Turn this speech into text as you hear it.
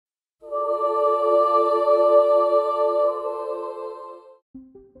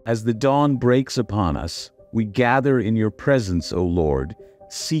As the dawn breaks upon us, we gather in your presence, O Lord,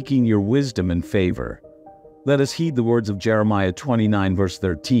 seeking your wisdom and favor. Let us heed the words of Jeremiah 29 verse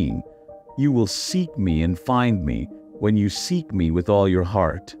 13. You will seek me and find me when you seek me with all your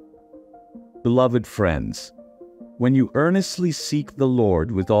heart. Beloved friends, when you earnestly seek the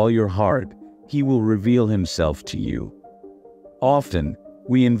Lord with all your heart, He will reveal Himself to you. Often,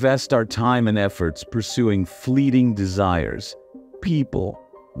 we invest our time and efforts pursuing fleeting desires, people,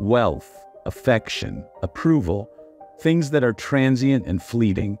 wealth, affection, approval, things that are transient and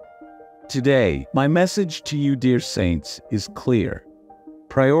fleeting. Today, my message to you, dear saints, is clear.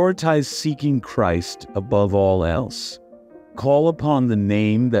 Prioritize seeking Christ above all else. Call upon the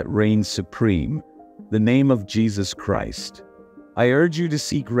name that reigns supreme, the name of Jesus Christ. I urge you to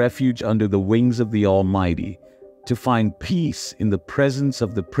seek refuge under the wings of the Almighty, to find peace in the presence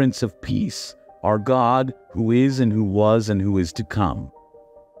of the Prince of Peace, our God, who is and who was and who is to come.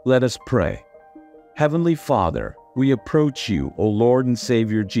 Let us pray. Heavenly Father, we approach you, O Lord and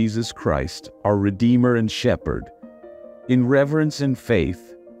Savior Jesus Christ, our Redeemer and Shepherd. In reverence and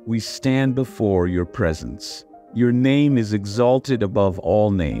faith, we stand before your presence. Your name is exalted above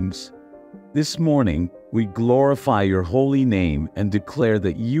all names. This morning, we glorify your holy name and declare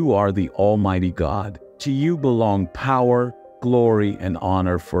that you are the Almighty God. To you belong power, glory, and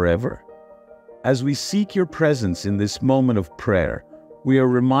honor forever. As we seek your presence in this moment of prayer, we are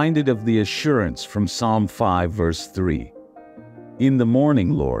reminded of the assurance from Psalm 5 verse 3. In the morning,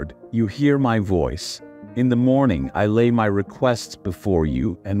 Lord, you hear my voice. In the morning I lay my requests before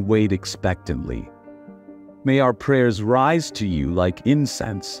you and wait expectantly. May our prayers rise to you like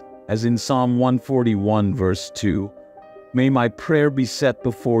incense, as in Psalm 141 verse 2. May my prayer be set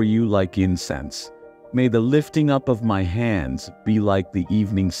before you like incense. May the lifting up of my hands be like the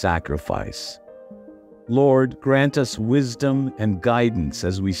evening sacrifice. Lord, grant us wisdom and guidance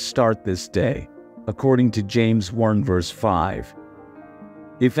as we start this day, according to James 1 verse 5.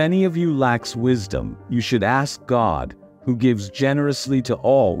 If any of you lacks wisdom, you should ask God, who gives generously to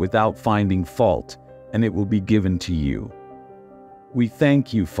all without finding fault, and it will be given to you. We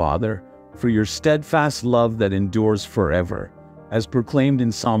thank you, Father, for your steadfast love that endures forever, as proclaimed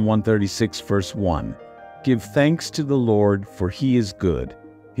in Psalm 136 verse 1. Give thanks to the Lord, for he is good.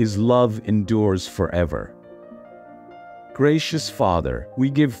 His love endures forever. Gracious Father, we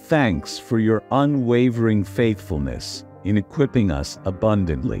give thanks for your unwavering faithfulness in equipping us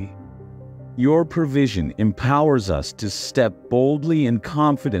abundantly. Your provision empowers us to step boldly and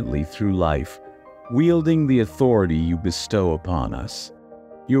confidently through life, wielding the authority you bestow upon us.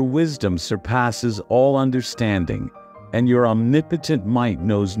 Your wisdom surpasses all understanding, and your omnipotent might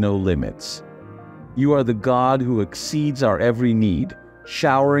knows no limits. You are the God who exceeds our every need,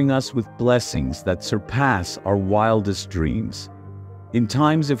 showering us with blessings that surpass our wildest dreams. In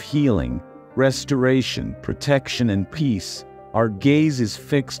times of healing, restoration, protection, and peace, our gaze is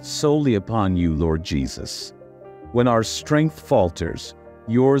fixed solely upon you, Lord Jesus. When our strength falters,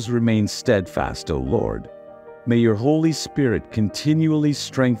 yours remains steadfast, O Lord. May your Holy Spirit continually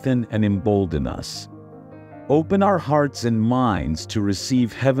strengthen and embolden us. Open our hearts and minds to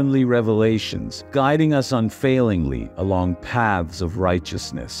receive heavenly revelations, guiding us unfailingly along paths of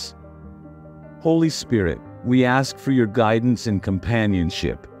righteousness. Holy Spirit, we ask for your guidance and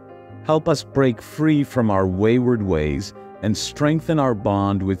companionship. Help us break free from our wayward ways and strengthen our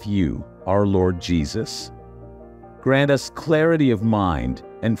bond with you, our Lord Jesus. Grant us clarity of mind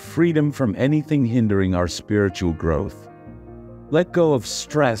and freedom from anything hindering our spiritual growth. Let go of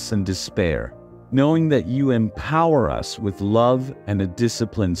stress and despair, knowing that you empower us with love and a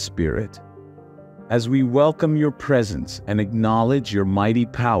disciplined spirit. As we welcome your presence and acknowledge your mighty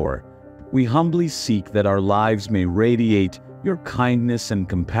power, we humbly seek that our lives may radiate your kindness and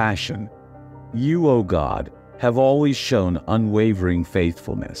compassion. You, O God, have always shown unwavering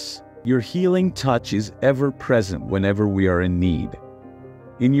faithfulness. Your healing touch is ever present whenever we are in need.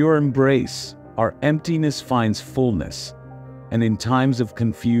 In your embrace, our emptiness finds fullness, and in times of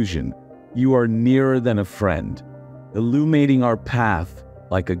confusion, you are nearer than a friend, illuminating our path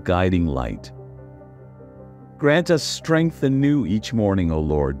like a guiding light. Grant us strength anew each morning, O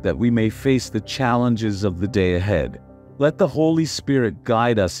Lord, that we may face the challenges of the day ahead. Let the Holy Spirit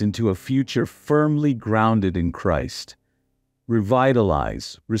guide us into a future firmly grounded in Christ.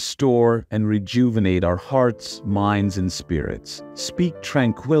 Revitalize, restore, and rejuvenate our hearts, minds, and spirits. Speak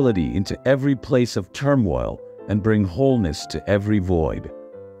tranquility into every place of turmoil and bring wholeness to every void.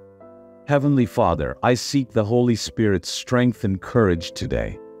 Heavenly Father, I seek the Holy Spirit's strength and courage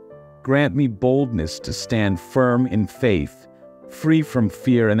today. Grant me boldness to stand firm in faith, free from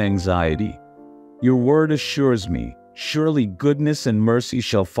fear and anxiety. Your word assures me Surely goodness and mercy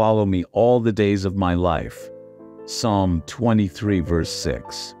shall follow me all the days of my life. Psalm 23, verse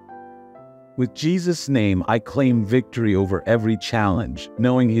 6. With Jesus' name, I claim victory over every challenge,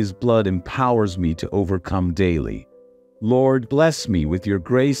 knowing His blood empowers me to overcome daily. Lord, bless me with your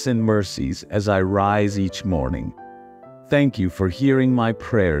grace and mercies as I rise each morning. Thank you for hearing my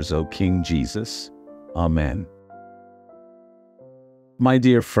prayers, O King Jesus. Amen. My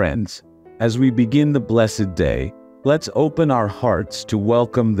dear friends, as we begin the blessed day, let's open our hearts to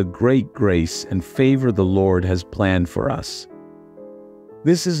welcome the great grace and favor the Lord has planned for us.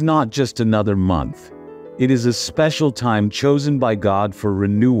 This is not just another month. It is a special time chosen by God for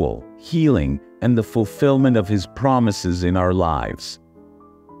renewal, healing, and the fulfillment of His promises in our lives.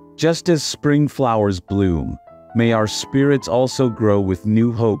 Just as spring flowers bloom, may our spirits also grow with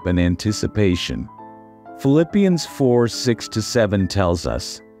new hope and anticipation. Philippians 4:6-7 tells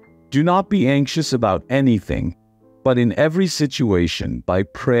us, "Do not be anxious about anything, but in every situation, by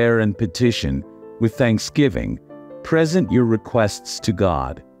prayer and petition, with thanksgiving, present your requests to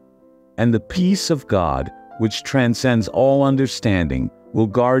God. And the peace of God, which transcends all understanding, will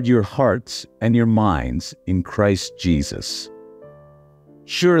guard your hearts and your minds in Christ Jesus."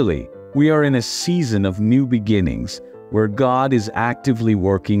 Surely, we are in a season of new beginnings, where God is actively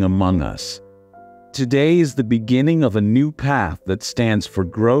working among us. Today is the beginning of a new path that stands for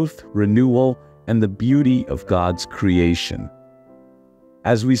growth, renewal, and the beauty of God's creation.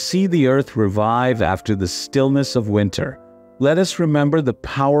 As we see the earth revive after the stillness of winter, let us remember the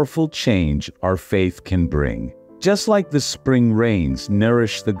powerful change our faith can bring. Just like the spring rains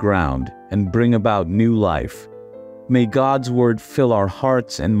nourish the ground and bring about new life, may God's word fill our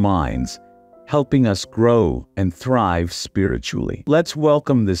hearts and minds, helping us grow and thrive spiritually. Let's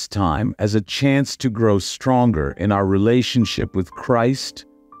welcome this time as a chance to grow stronger in our relationship with Christ,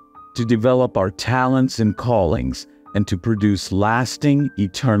 to develop our talents and callings, and to produce lasting,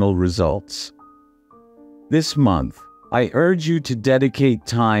 eternal results. This month, I urge you to dedicate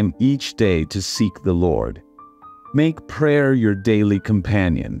time each day to seek the Lord. Make prayer your daily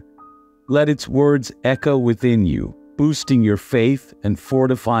companion. Let its words echo within you, boosting your faith and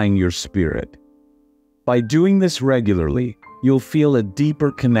fortifying your spirit. By doing this regularly, you'll feel a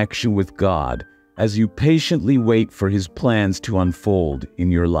deeper connection with God as you patiently wait for His plans to unfold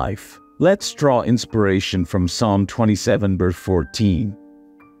in your life. Let's draw inspiration from Psalm 27, verse 14.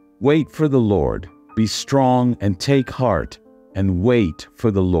 Wait for the Lord, be strong and take heart, and wait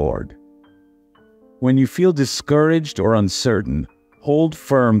for the Lord. When you feel discouraged or uncertain, hold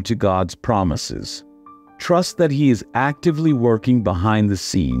firm to God's promises. Trust that He is actively working behind the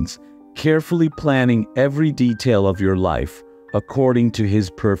scenes, carefully planning every detail of your life according to His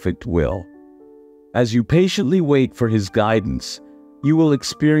perfect will. As you patiently wait for His guidance, you will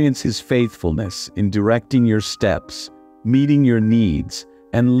experience His faithfulness in directing your steps, meeting your needs,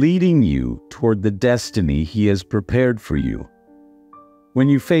 and leading you toward the destiny He has prepared for you. When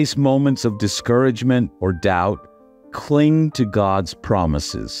you face moments of discouragement or doubt, cling to God's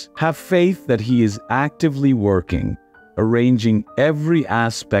promises. Have faith that He is actively working, arranging every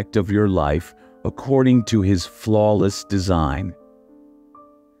aspect of your life according to His flawless design.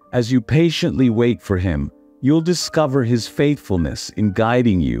 As you patiently wait for Him, you'll discover His faithfulness in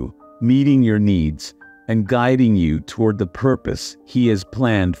guiding you, meeting your needs, and guiding you toward the purpose He has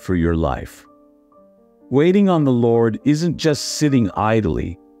planned for your life. Waiting on the Lord isn't just sitting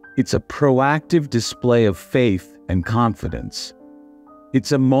idly, it's a proactive display of faith and confidence.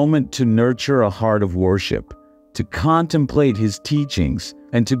 It's a moment to nurture a heart of worship, to contemplate His teachings,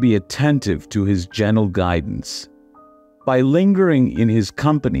 and to be attentive to His gentle guidance. By lingering in His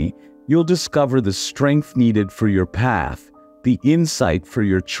company, you'll discover the strength needed for your path, the insight for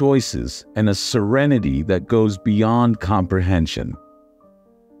your choices, and a serenity that goes beyond comprehension.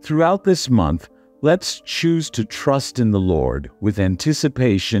 Throughout this month, let's choose to trust in the Lord with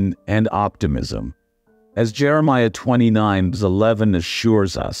anticipation and optimism. As Jeremiah 29:11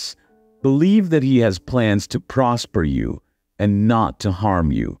 assures us, believe that He has plans to prosper you and not to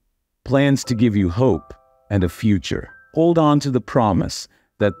harm you, plans to give you hope and a future. Hold on to the promise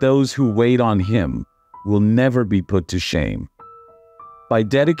that those who wait on Him will never be put to shame. By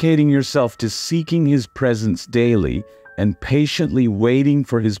dedicating yourself to seeking His presence daily and patiently waiting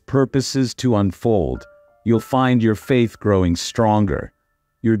for His purposes to unfold, you'll find your faith growing stronger,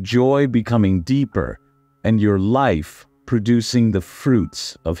 your joy becoming deeper, and your life producing the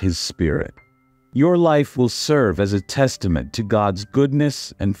fruits of His Spirit. Your life will serve as a testament to God's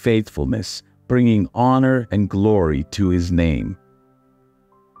goodness and faithfulness, bringing honor and glory to His name.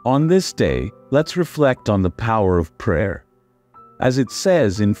 On this day, let's reflect on the power of prayer. As it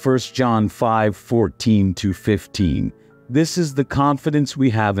says in 1 John 5:14-15, this is the confidence we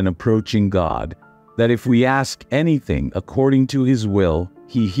have in approaching God, that if we ask anything according to His will,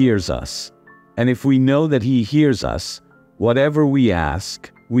 He hears us. And if we know that He hears us, whatever we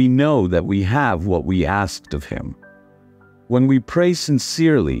ask, we know that we have what we asked of Him. When we pray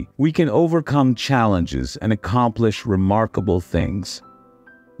sincerely, we can overcome challenges and accomplish remarkable things.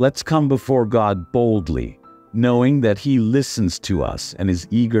 Let's come before God boldly, knowing that He listens to us and is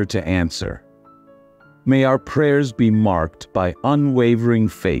eager to answer. May our prayers be marked by unwavering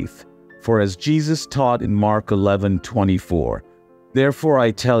faith, for as Jesus taught in Mark 11:24, "Therefore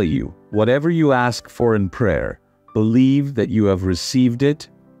I tell you, whatever you ask for in prayer, believe that you have received it,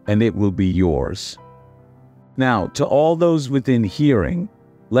 and it will be yours." Now, to all those within hearing,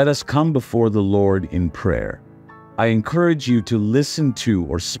 let us come before the Lord in prayer. I encourage you to listen to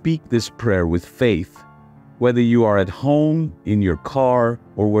or speak this prayer with faith. Whether you are at home, in your car,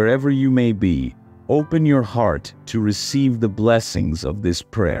 or wherever you may be, open your heart to receive the blessings of this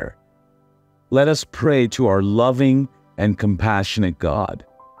prayer. Let us pray to our loving and compassionate God.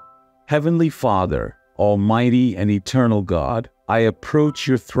 Heavenly Father, Almighty and eternal God, I approach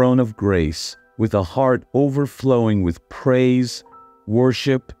your throne of grace with a heart overflowing with praise,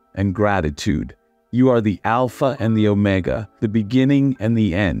 worship, and gratitude. You are the Alpha and the Omega, the beginning and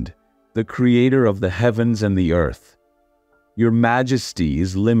the end, the Creator of the heavens and the earth. Your majesty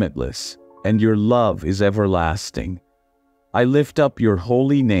is limitless, and your love is everlasting. I lift up your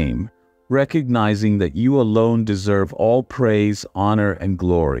holy name, recognizing that you alone deserve all praise, honor, and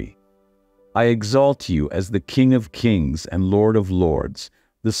glory. I exalt you as the King of Kings and Lord of Lords,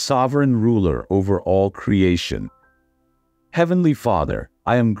 the sovereign ruler over all creation. Heavenly Father,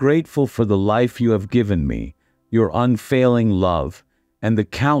 I am grateful for the life you have given me, your unfailing love, and the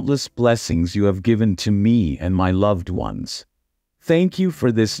countless blessings you have given to me and my loved ones. Thank you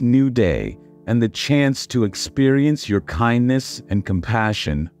for this new day and the chance to experience your kindness and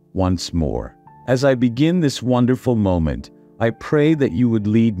compassion once more. As I begin this wonderful moment, I pray that you would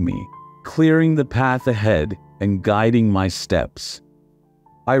lead me, clearing the path ahead and guiding my steps.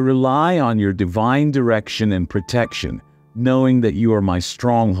 I rely on your divine direction and protection, knowing that you are my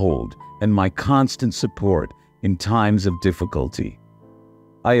stronghold and my constant support in times of difficulty.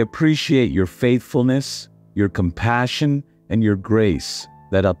 I appreciate your faithfulness, your compassion, and your grace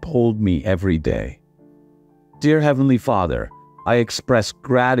that uphold me every day. Dear Heavenly Father, I express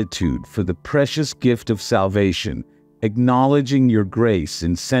gratitude for the precious gift of salvation, acknowledging your grace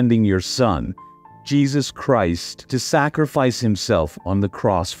in sending your Son, Jesus Christ, to sacrifice himself on the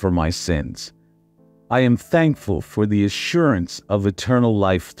cross for my sins. I am thankful for the assurance of eternal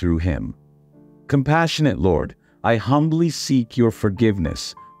life through him. Compassionate Lord, I humbly seek your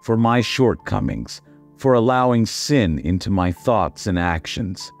forgiveness for my shortcomings, for allowing sin into my thoughts and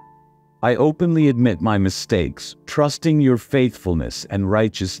actions. I openly admit my mistakes, trusting your faithfulness and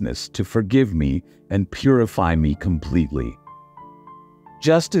righteousness to forgive me and purify me completely.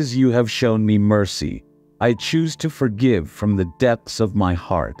 Just as you have shown me mercy, I choose to forgive from the depths of my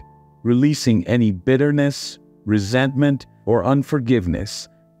heart, releasing any bitterness, resentment, or unforgiveness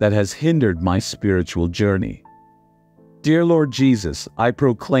that has hindered my spiritual journey. Dear Lord Jesus, I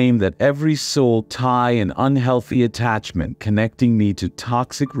proclaim that every soul tie and unhealthy attachment connecting me to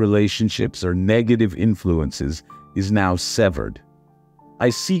toxic relationships or negative influences is now severed.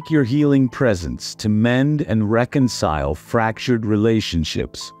 I seek your healing presence to mend and reconcile fractured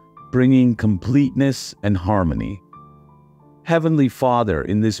relationships, bringing completeness and harmony. Heavenly Father,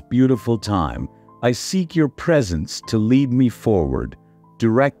 in this beautiful time, I seek your presence to lead me forward,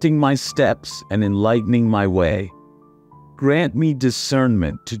 directing my steps and enlightening my way. Grant me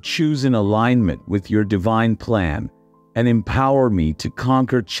discernment to choose in alignment with your divine plan, and empower me to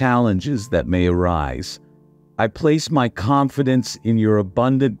conquer challenges that may arise. I place my confidence in your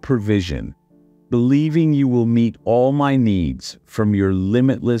abundant provision, believing you will meet all my needs from your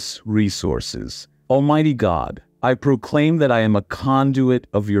limitless resources. Almighty God, I proclaim that I am a conduit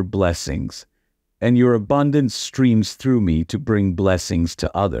of your blessings, and your abundance streams through me to bring blessings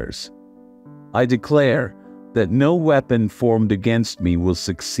to others. I declare that no weapon formed against me will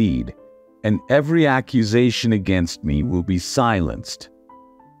succeed, and every accusation against me will be silenced.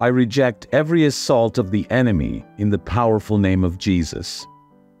 I reject every assault of the enemy in the powerful name of Jesus.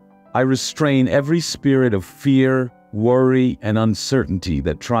 I restrain every spirit of fear, worry, and uncertainty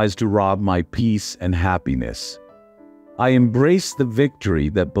that tries to rob my peace and happiness. I embrace the victory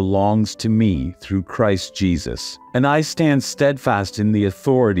that belongs to me through Christ Jesus, and I stand steadfast in the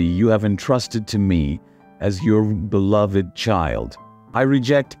authority you have entrusted to me as your beloved child. I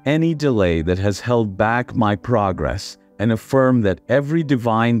reject any delay that has held back my progress and affirm that every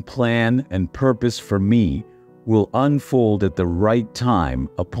divine plan and purpose for me will unfold at the right time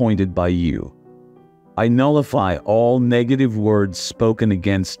appointed by you. I nullify all negative words spoken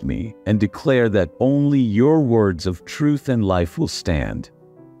against me and declare that only your words of truth and life will stand.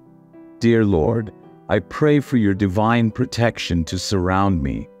 Dear Lord, I pray for your divine protection to surround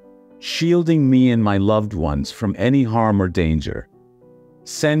me, shielding me and my loved ones from any harm or danger.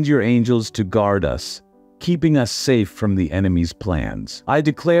 Send your angels to guard us, keeping us safe from the enemy's plans. I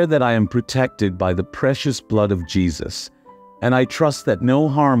declare that I am protected by the precious blood of Jesus, and I trust that no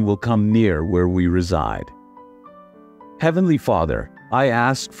harm will come near where we reside. Heavenly Father, I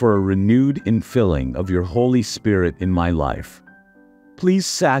ask for a renewed infilling of your Holy Spirit in my life. Please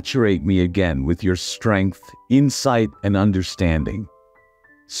saturate me again with your strength, insight, and understanding.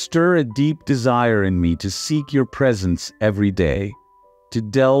 Stir a deep desire in me to seek your presence every day, to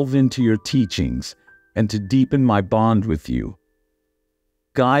delve into your teachings, and to deepen my bond with you.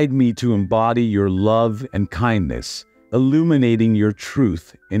 Guide me to embody your love and kindness, illuminating your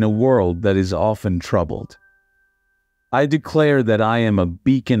truth in a world that is often troubled. I declare that I am a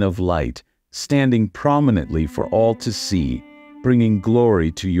beacon of light, standing prominently for all to see, bringing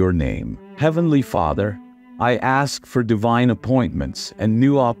glory to your name. Heavenly Father, I ask for divine appointments and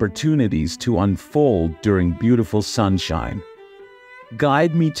new opportunities to unfold during beautiful sunshine.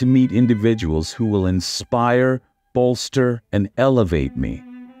 Guide me to meet individuals who will inspire, bolster, and elevate me.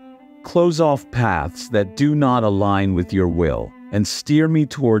 Close off paths that do not align with your will, and steer me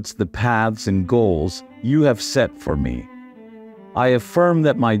towards the paths and goals you have set for me. I affirm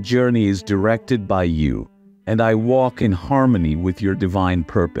that my journey is directed by you, and I walk in harmony with your divine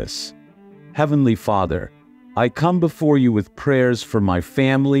purpose. Heavenly Father, I come before you with prayers for my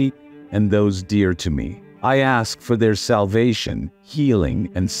family and those dear to me. I ask for their salvation,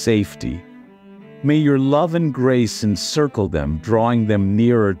 healing, and safety. May your love and grace encircle them, drawing them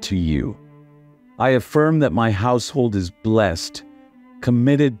nearer to you. I affirm that my household is blessed,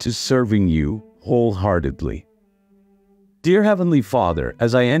 committed to serving you wholeheartedly. Dear Heavenly Father,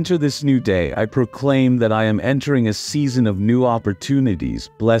 as I enter this new day, I proclaim that I am entering a season of new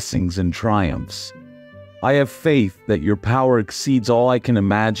opportunities, blessings, and triumphs. I have faith that your power exceeds all I can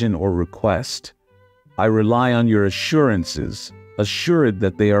imagine or request. I rely on your assurances, assured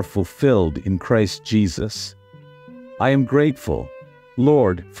that they are fulfilled in Christ Jesus. I am grateful,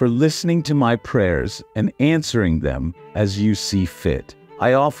 Lord, for listening to my prayers and answering them as you see fit.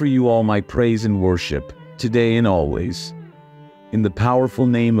 I offer you all my praise and worship, today and always. In the powerful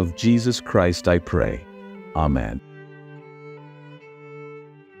name of Jesus Christ I pray. Amen.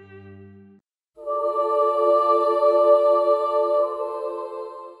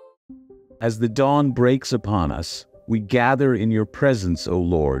 As the dawn breaks upon us, we gather in your presence, O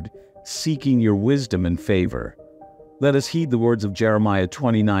Lord, seeking your wisdom and favor. Let us heed the words of Jeremiah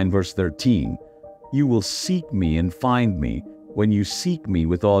 29 verse 13. You will seek me and find me when you seek me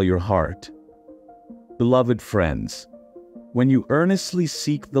with all your heart. Beloved friends, when you earnestly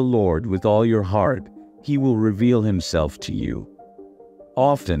seek the Lord with all your heart, he will reveal himself to you.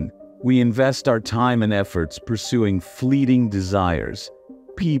 Often, we invest our time and efforts pursuing fleeting desires,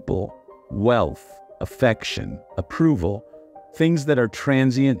 people, wealth, affection, approval, things that are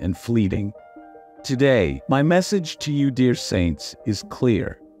transient and fleeting. Today, my message to you, dear saints, is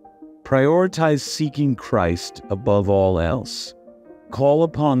clear. Prioritize seeking Christ above all else. Call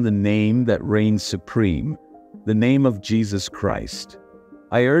upon the name that reigns supreme, the name of Jesus Christ.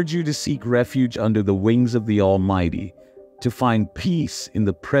 I urge you to seek refuge under the wings of the Almighty, to find peace in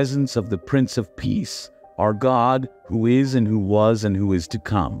the presence of the Prince of Peace, our God, who is and who was and who is to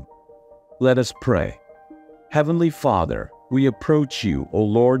come. Let us pray. Heavenly Father, we approach you, O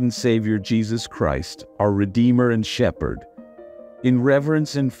Lord and Savior Jesus Christ, our Redeemer and Shepherd. In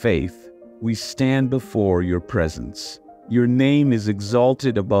reverence and faith, we stand before your presence. Your name is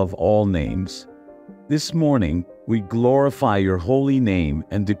exalted above all names. This morning, we glorify your holy name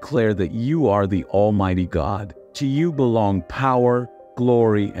and declare that you are the Almighty God. To you belong power,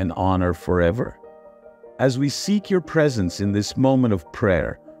 glory, and honor forever. As we seek your presence in this moment of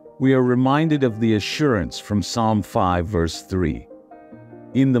prayer, we are reminded of the assurance from Psalm 5 verse 3.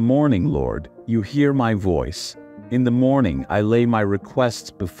 In the morning, Lord, you hear my voice. In the morning I lay my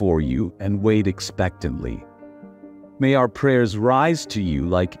requests before you and wait expectantly. May our prayers rise to you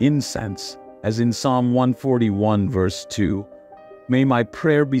like incense, as in Psalm 141 verse 2. May my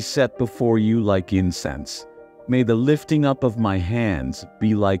prayer be set before you like incense. May the lifting up of my hands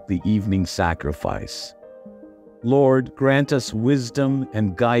be like the evening sacrifice. Lord, grant us wisdom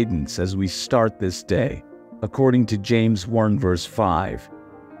and guidance as we start this day, according to James 1 verse 5.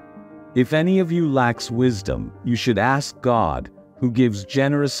 If any of you lacks wisdom, you should ask God, who gives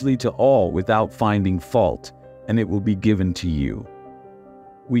generously to all without finding fault, and it will be given to you.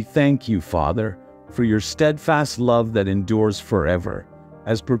 We thank you, Father, for your steadfast love that endures forever.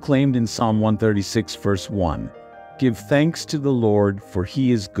 As proclaimed in Psalm 136, verse 1, give thanks to the Lord, for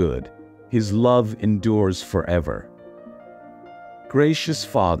he is good. His love endures forever. Gracious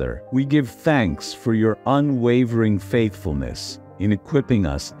Father, we give thanks for your unwavering faithfulness in equipping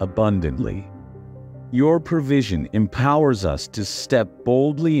us abundantly. Your provision empowers us to step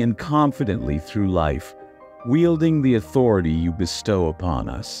boldly and confidently through life, wielding the authority you bestow upon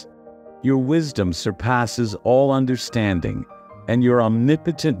us. Your wisdom surpasses all understanding, and your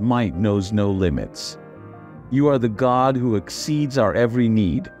omnipotent might knows no limits. You are the God who exceeds our every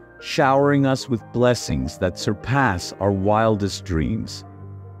need, showering us with blessings that surpass our wildest dreams.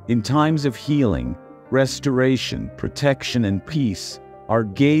 In times of healing, restoration, protection, and peace, our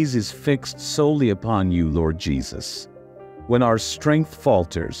gaze is fixed solely upon you, Lord Jesus. When our strength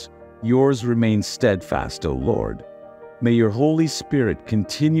falters, yours remains steadfast, O Lord. May your Holy Spirit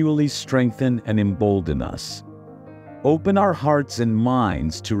continually strengthen and embolden us. Open our hearts and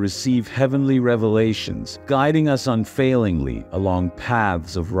minds to receive heavenly revelations, guiding us unfailingly along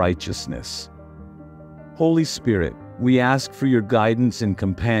paths of righteousness. Holy Spirit, we ask for your guidance and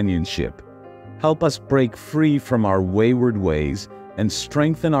companionship. Help us break free from our wayward ways and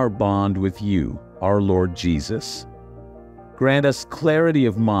strengthen our bond with you, our Lord Jesus. Grant us clarity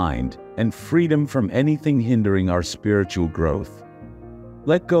of mind and freedom from anything hindering our spiritual growth.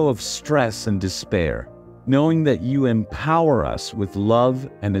 Let go of stress and despair, knowing that you empower us with love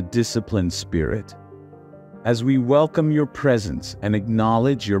and a disciplined spirit. As we welcome your presence and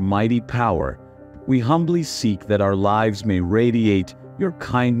acknowledge your mighty power, we humbly seek that our lives may radiate your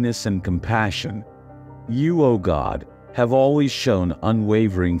kindness and compassion. You, O God, have always shown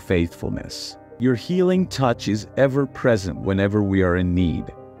unwavering faithfulness. Your healing touch is ever present whenever we are in need.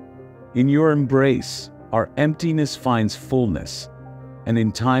 In your embrace, our emptiness finds fullness, and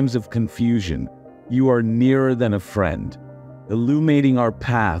in times of confusion, you are nearer than a friend, illuminating our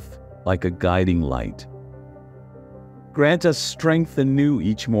path like a guiding light. Grant us strength anew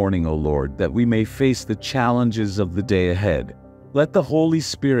each morning, O Lord, that we may face the challenges of the day ahead. Let the Holy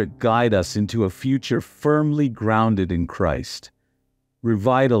Spirit guide us into a future firmly grounded in Christ.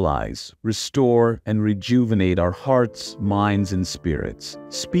 Revitalize, restore, and rejuvenate our hearts, minds, and spirits.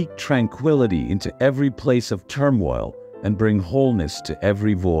 Speak tranquility into every place of turmoil and bring wholeness to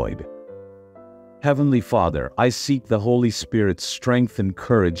every void. Heavenly Father, I seek the Holy Spirit's strength and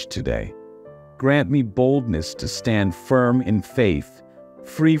courage today. Grant me boldness to stand firm in faith,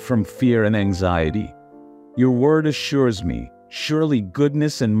 free from fear and anxiety. Your word assures me, surely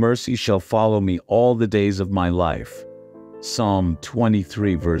goodness and mercy shall follow me all the days of my life. Psalm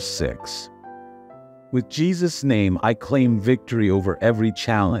 23, verse 6. With Jesus' name, I claim victory over every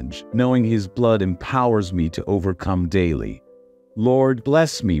challenge, knowing his blood empowers me to overcome daily. Lord,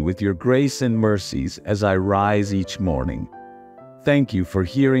 bless me with your grace and mercies as I rise each morning. Thank you for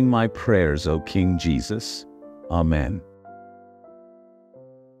hearing my prayers, O King Jesus. Amen.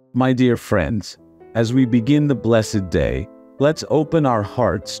 My dear friends, as we begin the blessed day, let's open our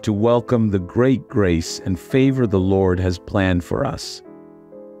hearts to welcome the great grace and favor the Lord has planned for us.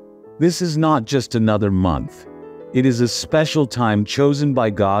 This is not just another month. It is a special time chosen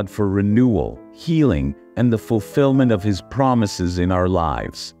by God for renewal, healing, and the fulfillment of his promises in our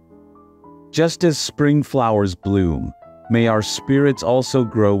lives. Just as spring flowers bloom, may our spirits also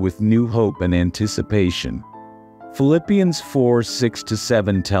grow with new hope and anticipation. Philippians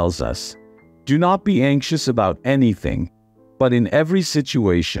 4:6-7 tells us, "Do not be anxious about anything, but in every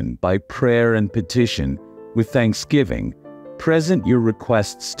situation, by prayer and petition, with thanksgiving, present your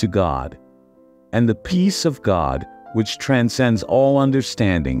requests to God. And the peace of God, which transcends all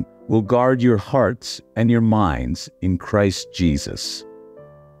understanding, will guard your hearts and your minds in Christ Jesus."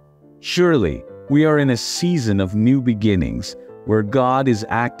 Surely, we are in a season of new beginnings, where God is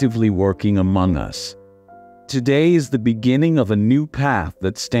actively working among us. Today is the beginning of a new path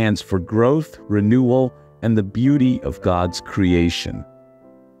that stands for growth, renewal, and the beauty of God's creation.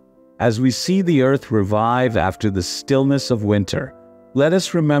 As we see the earth revive after the stillness of winter, let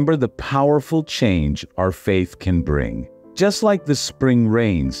us remember the powerful change our faith can bring. Just like the spring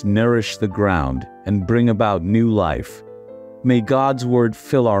rains nourish the ground and bring about new life, may God's word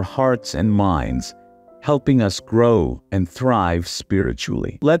fill our hearts and minds, helping us grow and thrive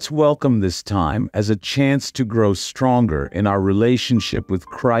spiritually. Let's welcome this time as a chance to grow stronger in our relationship with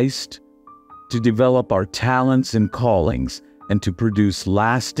Christ, to develop our talents and callings, and to produce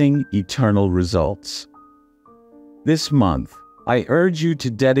lasting, eternal results. This month, I urge you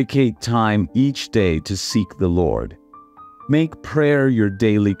to dedicate time each day to seek the Lord. Make prayer your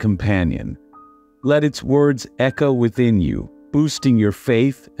daily companion. Let its words echo within you, boosting your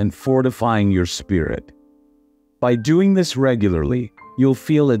faith and fortifying your spirit. By doing this regularly, you'll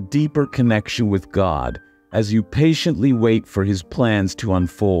feel a deeper connection with God as you patiently wait for His plans to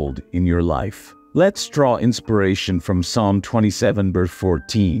unfold in your life. Let's draw inspiration from Psalm 27, verse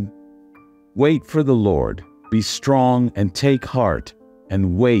 14. Wait for the Lord, be strong and take heart,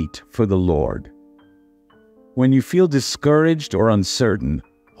 and wait for the Lord. When you feel discouraged or uncertain,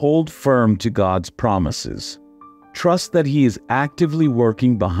 hold firm to God's promises. Trust that He is actively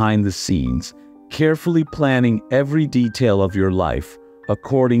working behind the scenes, carefully planning every detail of your life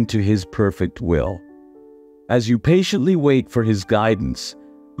according to His perfect will. As you patiently wait for His guidance,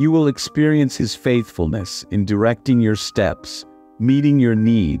 you will experience His faithfulness in directing your steps, meeting your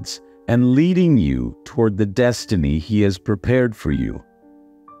needs, and leading you toward the destiny He has prepared for you.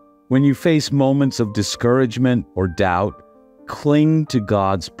 When you face moments of discouragement or doubt, cling to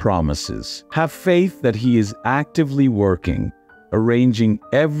God's promises. Have faith that He is actively working, arranging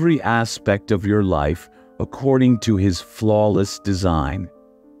every aspect of your life according to His flawless design.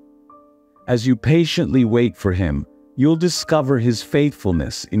 As you patiently wait for Him, you'll discover His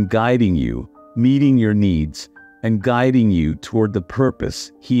faithfulness in guiding you, meeting your needs, and guiding you toward the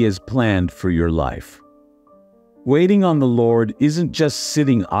purpose He has planned for your life. Waiting on the Lord isn't just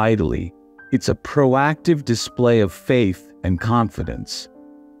sitting idly, it's a proactive display of faith and confidence.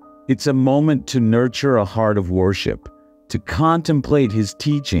 It's a moment to nurture a heart of worship, to contemplate His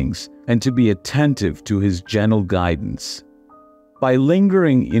teachings, and to be attentive to His gentle guidance. By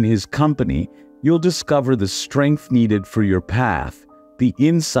lingering in His company, you'll discover the strength needed for your path, the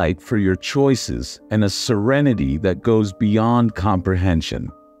insight for your choices, and a serenity that goes beyond comprehension.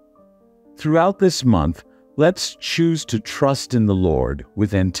 Throughout this month, let's choose to trust in the Lord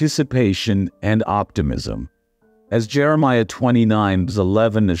with anticipation and optimism. As Jeremiah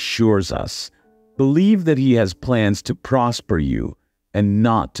 29:11 assures us, believe that He has plans to prosper you and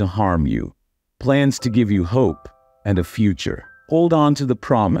not to harm you, plans to give you hope and a future. Hold on to the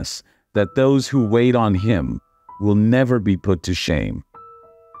promise that those who wait on Him will never be put to shame.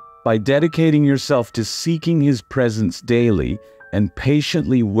 By dedicating yourself to seeking His presence daily and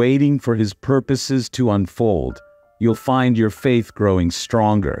patiently waiting for His purposes to unfold, you'll find your faith growing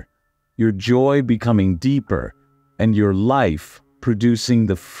stronger, your joy becoming deeper, and your life producing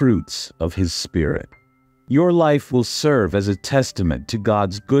the fruits of His Spirit. Your life will serve as a testament to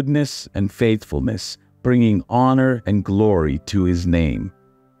God's goodness and faithfulness, bringing honor and glory to His name.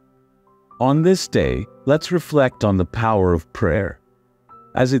 On this day, let's reflect on the power of prayer.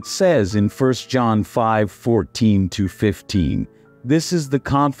 As it says in 1 John 5:14-15, this is the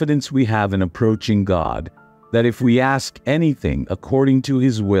confidence we have in approaching God, that if we ask anything according to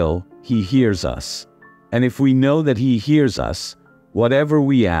His will, He hears us. And if we know that He hears us, whatever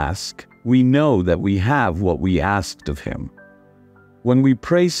we ask, we know that we have what we asked of Him. When we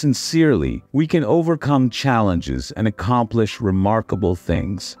pray sincerely, we can overcome challenges and accomplish remarkable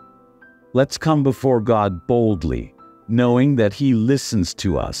things. Let's come before God boldly, knowing that He listens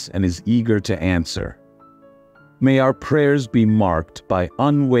to us and is eager to answer. May our prayers be marked by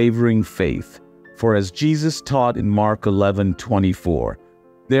unwavering faith, for as Jesus taught in Mark 11:24,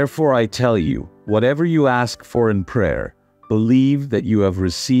 "Therefore I tell you, whatever you ask for in prayer, believe that you have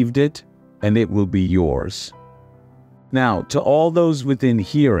received it, and it will be yours." Now, to all those within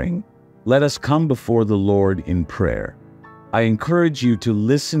hearing, let us come before the Lord in prayer. I encourage you to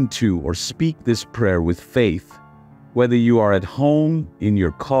listen to or speak this prayer with faith. Whether you are at home, in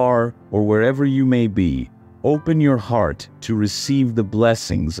your car, or wherever you may be, open your heart to receive the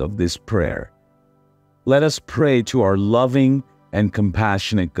blessings of this prayer. Let us pray to our loving and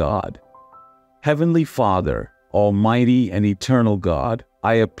compassionate God. Heavenly Father, Almighty and eternal God,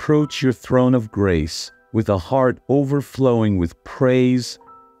 I approach your throne of grace with a heart overflowing with praise,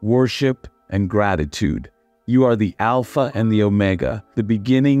 worship, and gratitude. You are the Alpha and the Omega, the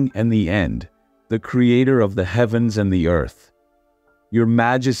beginning and the end, the Creator of the heavens and the earth. Your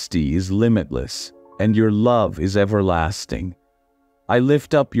majesty is limitless, and your love is everlasting. I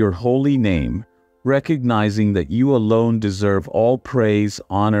lift up your holy name, recognizing that you alone deserve all praise,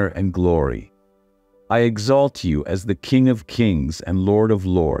 honor, and glory. I exalt you as the King of Kings and Lord of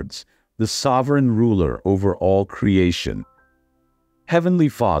Lords, the sovereign ruler over all creation. Heavenly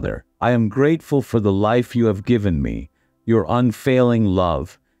Father, I am grateful for the life you have given me, your unfailing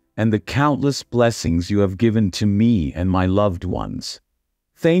love, and the countless blessings you have given to me and my loved ones.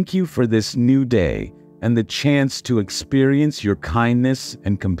 Thank you for this new day and the chance to experience your kindness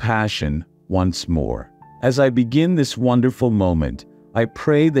and compassion once more. As I begin this wonderful moment, I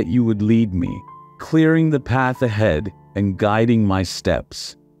pray that you would lead me, clearing the path ahead and guiding my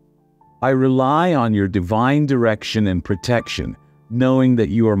steps. I rely on your divine direction and protection, knowing that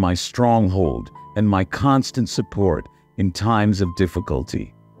you are my stronghold and my constant support in times of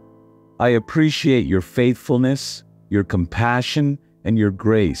difficulty. I appreciate your faithfulness, your compassion, and your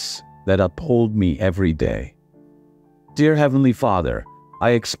grace that uphold me every day. Dear Heavenly Father,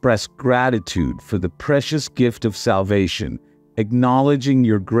 I express gratitude for the precious gift of salvation, acknowledging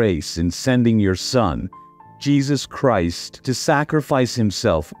your grace in sending your Son, Jesus Christ, to sacrifice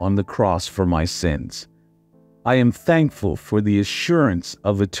himself on the cross for my sins. I am thankful for the assurance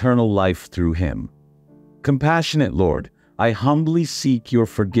of eternal life through him. Compassionate Lord, I humbly seek your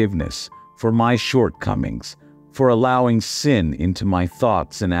forgiveness for my shortcomings, for allowing sin into my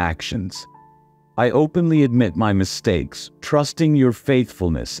thoughts and actions. I openly admit my mistakes, trusting your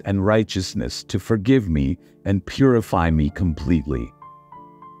faithfulness and righteousness to forgive me and purify me completely.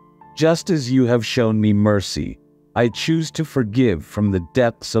 Just as you have shown me mercy, I choose to forgive from the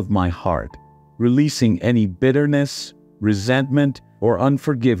depths of my heart, releasing any bitterness, resentment, or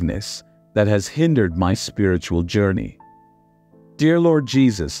unforgiveness that has hindered my spiritual journey. Dear Lord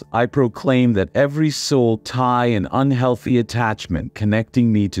Jesus, I proclaim that every soul tie and unhealthy attachment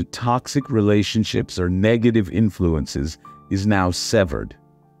connecting me to toxic relationships or negative influences is now severed.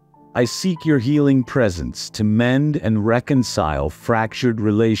 I seek your healing presence to mend and reconcile fractured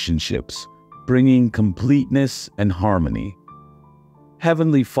relationships, bringing completeness and harmony.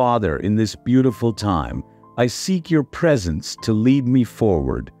 Heavenly Father, in this beautiful time, I seek your presence to lead me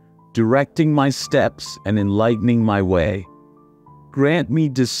forward, directing my steps and enlightening my way. Grant me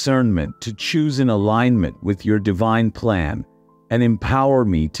discernment to choose in alignment with your divine plan, and empower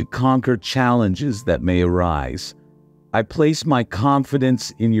me to conquer challenges that may arise. I place my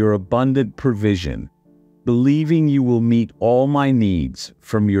confidence in your abundant provision, believing you will meet all my needs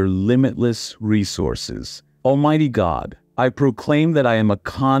from your limitless resources. Almighty God, I proclaim that I am a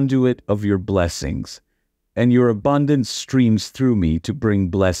conduit of your blessings, and your abundance streams through me to bring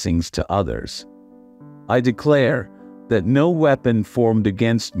blessings to others. I declare that no weapon formed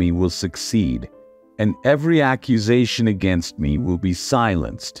against me will succeed, and every accusation against me will be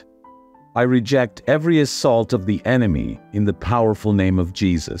silenced. I reject every assault of the enemy in the powerful name of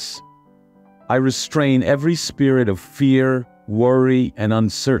Jesus. I restrain every spirit of fear, worry, and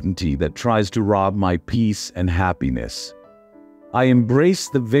uncertainty that tries to rob my peace and happiness. I embrace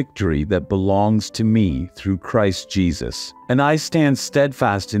the victory that belongs to me through Christ Jesus, and I stand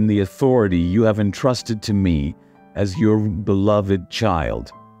steadfast in the authority you have entrusted to me as your beloved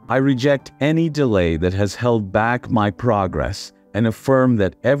child. I reject any delay that has held back my progress and affirm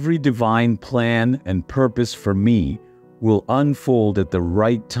that every divine plan and purpose for me will unfold at the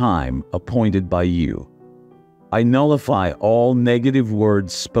right time appointed by you. I nullify all negative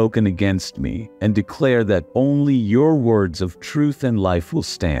words spoken against me and declare that only your words of truth and life will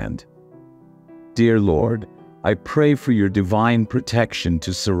stand. Dear Lord, I pray for your divine protection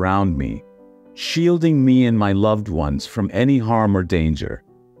to surround me, shielding me and my loved ones from any harm or danger.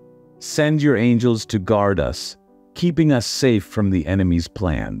 Send your angels to guard us, keeping us safe from the enemy's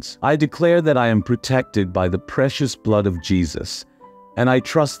plans. I declare that I am protected by the precious blood of Jesus, and I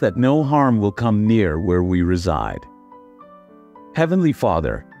trust that no harm will come near where we reside. Heavenly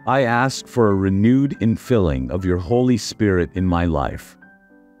Father, I ask for a renewed infilling of your Holy Spirit in my life.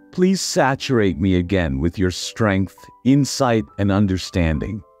 Please saturate me again with your strength, insight, and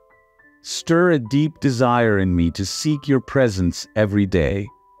understanding. Stir a deep desire in me to seek your presence every day,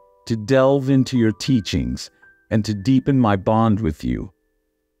 to delve into your teachings, and to deepen my bond with you.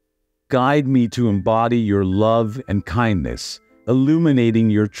 Guide me to embody your love and kindness, illuminating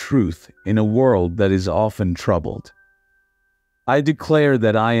your truth in a world that is often troubled. I declare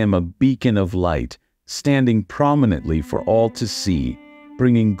that I am a beacon of light, standing prominently for all to see,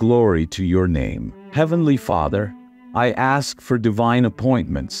 bringing glory to your name. Heavenly Father, I ask for divine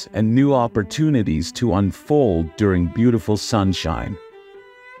appointments and new opportunities to unfold during beautiful sunshine.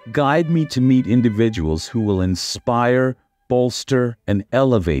 Guide me to meet individuals who will inspire, bolster, and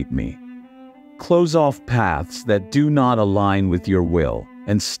elevate me. Close off paths that do not align with your will,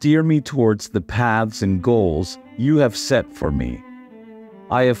 and steer me towards the paths and goals you have set for me.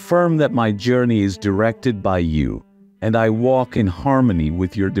 I affirm that my journey is directed by you, and I walk in harmony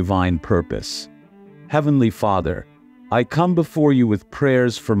with your divine purpose. Heavenly Father, I come before you with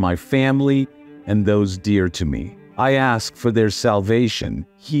prayers for my family and those dear to me. I ask for their salvation,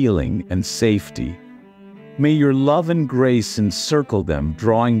 healing, and safety. May your love and grace encircle them,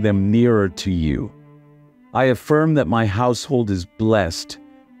 drawing them nearer to you. I affirm that my household is blessed,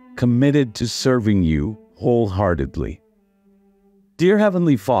 committed to serving you, wholeheartedly. Dear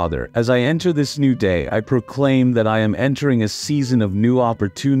Heavenly Father, as I enter this new day, I proclaim that I am entering a season of new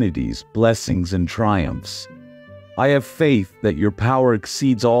opportunities, blessings, and triumphs. I have faith that your power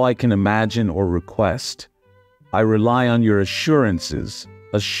exceeds all I can imagine or request. I rely on your assurances,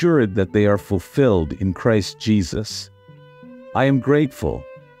 assured that they are fulfilled in Christ Jesus. I am grateful,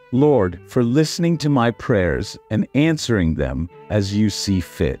 Lord, for listening to my prayers and answering them as you see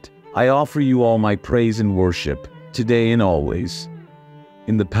fit. I offer you all my praise and worship, today and always.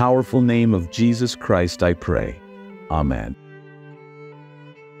 In the powerful name of Jesus Christ I pray. Amen.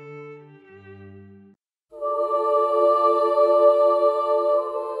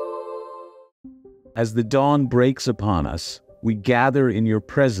 As the dawn breaks upon us, we gather in your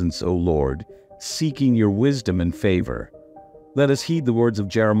presence, O Lord, seeking your wisdom and favor. Let us heed the words of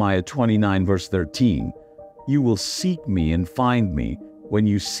Jeremiah 29, verse 13. You will seek me and find me when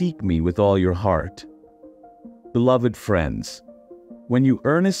you seek me with all your heart. Beloved friends, when you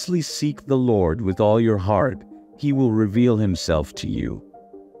earnestly seek the Lord with all your heart, he will reveal himself to you.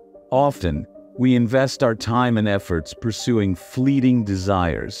 Often, we invest our time and efforts pursuing fleeting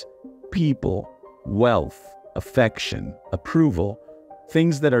desires, people, wealth, affection, approval,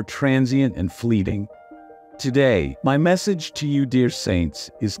 things that are transient and fleeting. Today, my message to you, dear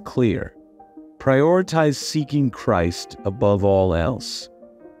saints, is clear. Prioritize seeking Christ above all else.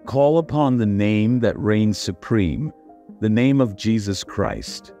 Call upon the name that reigns supreme, the name of Jesus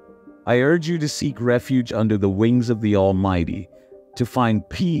Christ. I urge you to seek refuge under the wings of the Almighty, to find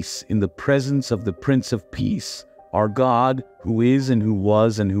peace in the presence of the Prince of Peace, our God, who is and who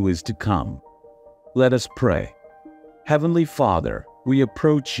was and who is to come. Let us pray. Heavenly Father, we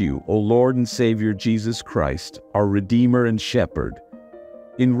approach you, O Lord and Savior Jesus Christ, our Redeemer and Shepherd.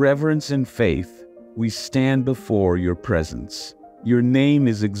 In reverence and faith, we stand before your presence. Your name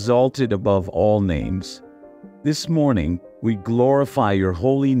is exalted above all names. This morning, we glorify your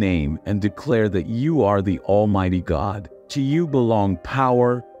holy name and declare that you are the Almighty God. To you belong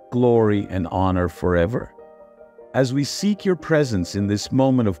power, glory, and honor forever. As we seek your presence in this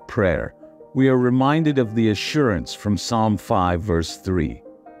moment of prayer, we are reminded of the assurance from Psalm 5, verse 3.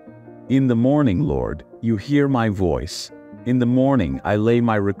 In the morning, Lord, you hear my voice. In the morning, I lay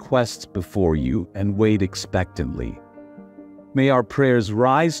my requests before you and wait expectantly. May our prayers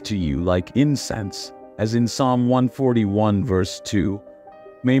rise to you like incense, as in Psalm 141, verse 2.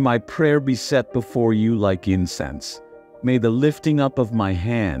 May my prayer be set before you like incense. May the lifting up of my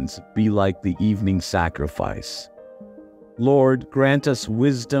hands be like the evening sacrifice. Lord, grant us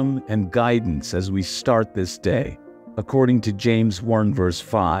wisdom and guidance as we start this day, according to James 1, verse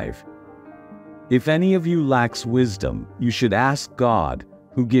 5. If any of you lacks wisdom, you should ask God,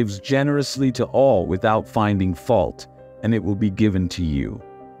 who gives generously to all without finding fault, and it will be given to you.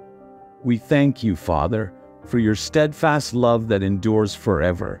 We thank you, Father, for your steadfast love that endures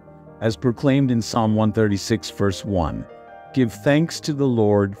forever, as proclaimed in Psalm 136, verse 1. Give thanks to the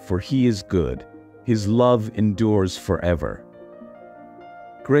Lord, for he is good. His love endures forever.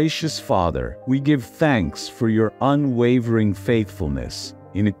 Gracious Father, we give thanks for your unwavering faithfulness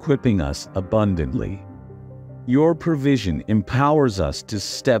in equipping us abundantly. Your provision empowers us to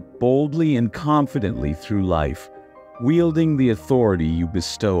step boldly and confidently through life, wielding the authority you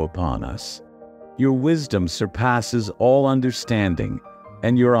bestow upon us. Your wisdom surpasses all understanding,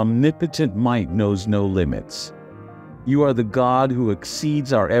 and your omnipotent might knows no limits. You are the God who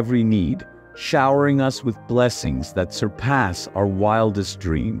exceeds our every need, showering us with blessings that surpass our wildest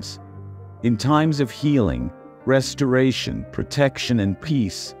dreams. In times of healing, restoration, protection, and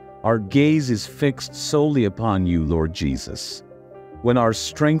peace, our gaze is fixed solely upon you, Lord Jesus. When our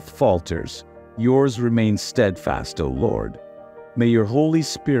strength falters, yours remains steadfast, O Lord. May your Holy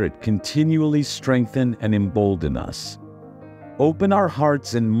Spirit continually strengthen and embolden us. Open our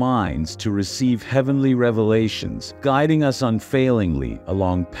hearts and minds to receive heavenly revelations, guiding us unfailingly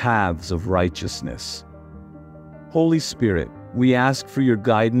along paths of righteousness. Holy Spirit, we ask for your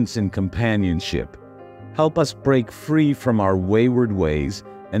guidance and companionship. Help us break free from our wayward ways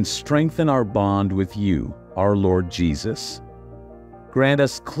and strengthen our bond with you, our Lord Jesus. Grant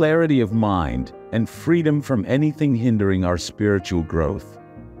us clarity of mind and freedom from anything hindering our spiritual growth.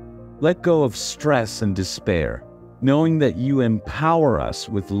 Let go of stress and despair, knowing that you empower us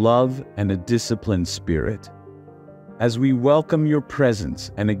with love and a disciplined spirit. As we welcome your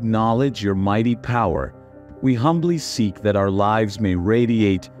presence and acknowledge your mighty power, we humbly seek that our lives may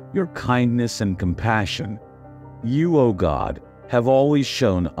radiate your kindness and compassion. You, O God, have always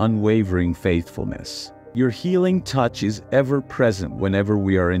shown unwavering faithfulness. Your healing touch is ever present whenever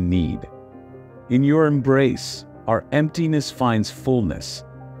we are in need. In your embrace, our emptiness finds fullness,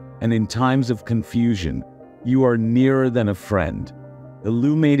 and in times of confusion, You are nearer than a friend,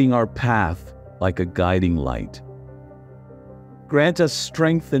 illuminating our path like a guiding light. Grant us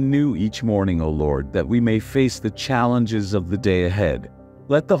strength anew each morning, O Lord, that we may face the challenges of the day ahead.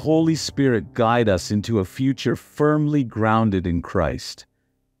 Let the Holy Spirit guide us into a future firmly grounded in Christ.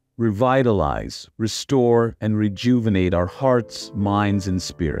 Revitalize, restore, and rejuvenate our hearts, minds, and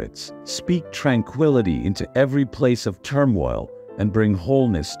spirits. Speak tranquility into every place of turmoil and bring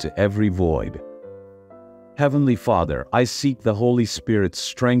wholeness to every void. Heavenly Father, I seek the Holy Spirit's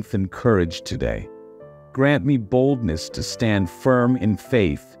strength and courage today. Grant me boldness to stand firm in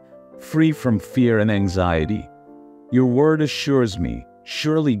faith, free from fear and anxiety. Your word assures me,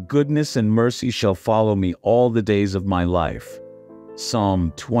 surely goodness and mercy shall follow me all the days of my life.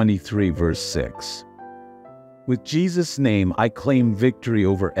 Psalm 23, verse 6. With Jesus' name, I claim victory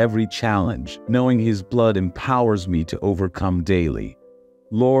over every challenge, knowing His blood empowers me to overcome daily.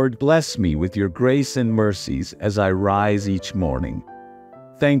 Lord, bless me with your grace and mercies as I rise each morning.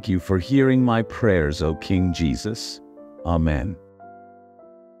 Thank you for hearing my prayers, O King Jesus. Amen.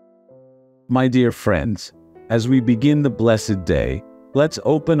 My dear friends, as we begin the blessed day, let's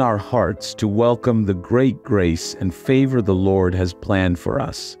open our hearts to welcome the great grace and favor the Lord has planned for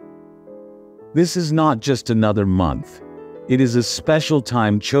us. This is not just another month. It is a special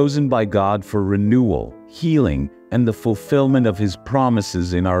time chosen by God for renewal, healing, and the fulfillment of His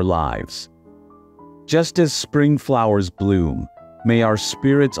promises in our lives. Just as spring flowers bloom, may our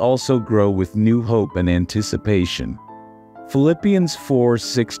spirits also grow with new hope and anticipation. Philippians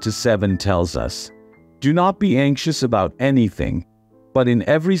 4:6-7 tells us, "Do not be anxious about anything, but in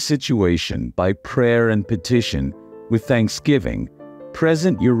every situation, by prayer and petition, with thanksgiving,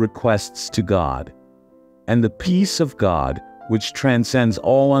 present your requests to God. And the peace of God, which transcends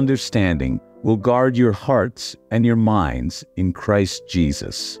all understanding, will guard your hearts and your minds in Christ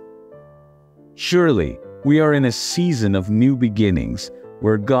Jesus." Surely, we are in a season of new beginnings,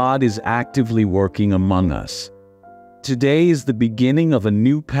 where God is actively working among us. Today is the beginning of a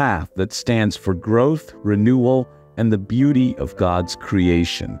new path that stands for growth, renewal, and the beauty of God's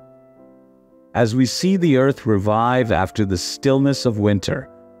creation. As we see the earth revive after the stillness of winter,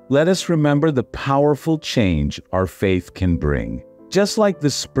 let us remember the powerful change our faith can bring. Just like the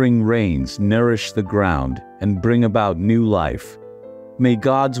spring rains nourish the ground and bring about new life, may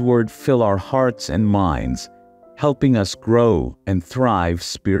God's word fill our hearts and minds, helping us grow and thrive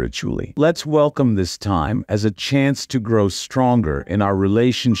spiritually. Let's welcome this time as a chance to grow stronger in our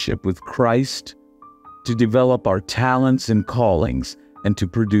relationship with Christ, to develop our talents and callings, and to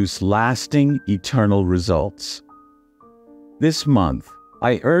produce lasting, eternal results. This month,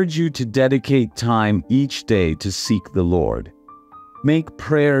 I urge you to dedicate time each day to seek the Lord. Make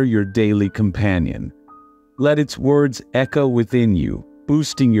prayer your daily companion. Let its words echo within you,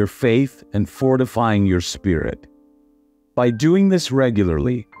 boosting your faith and fortifying your spirit. By doing this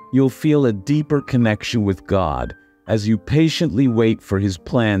regularly, you'll feel a deeper connection with God as you patiently wait for His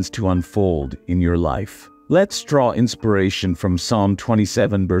plans to unfold in your life. Let's draw inspiration from Psalm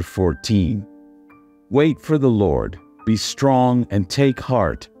 27, verse 14. Wait for the Lord, be strong and take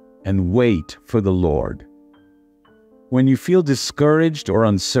heart, and wait for the Lord. When you feel discouraged or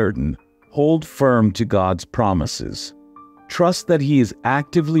uncertain, hold firm to God's promises. Trust that He is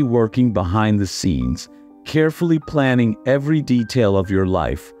actively working behind the scenes, carefully planning every detail of your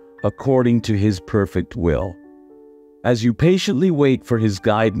life according to His perfect will. As you patiently wait for His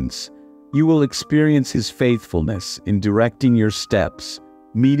guidance, you will experience His faithfulness in directing your steps,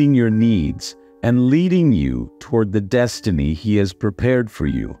 meeting your needs, and leading you toward the destiny He has prepared for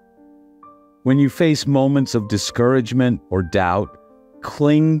you. When you face moments of discouragement or doubt,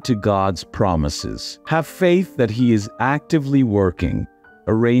 cling to God's promises. Have faith that He is actively working,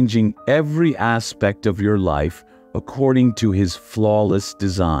 arranging every aspect of your life according to His flawless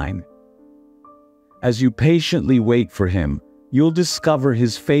design. As you patiently wait for Him, you'll discover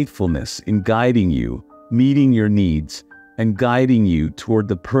His faithfulness in guiding you, meeting your needs, and guiding you toward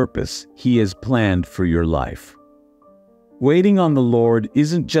the purpose He has planned for your life. Waiting on the Lord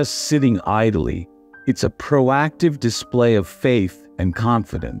isn't just sitting idly, it's a proactive display of faith and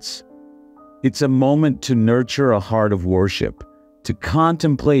confidence. It's a moment to nurture a heart of worship, to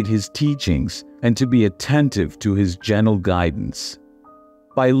contemplate His teachings, and to be attentive to His gentle guidance.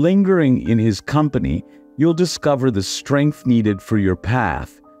 By lingering in His company, you'll discover the strength needed for your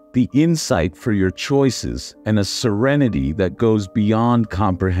path, the insight for your choices, and a serenity that goes beyond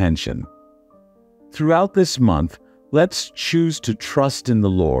comprehension. Throughout this month, let's choose to trust in the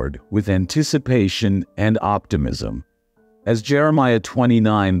Lord with anticipation and optimism. As Jeremiah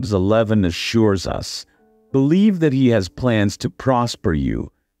 29:11 assures us, believe that He has plans to prosper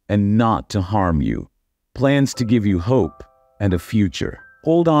you and not to harm you, plans to give you hope and a future.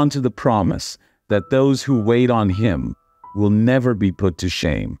 Hold on to the promise that those who wait on Him will never be put to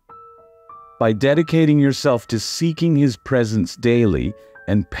shame. By dedicating yourself to seeking His presence daily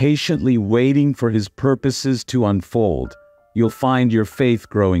and patiently waiting for His purposes to unfold, you'll find your faith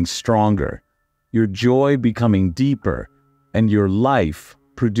growing stronger, your joy becoming deeper, and your life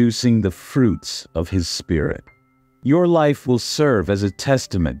producing the fruits of His Spirit. Your life will serve as a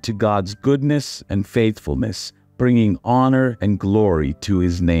testament to God's goodness and faithfulness, bringing honor and glory to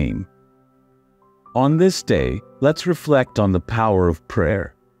His name. On this day, let's reflect on the power of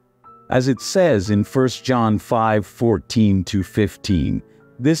prayer. As it says in 1 John 5:14-15,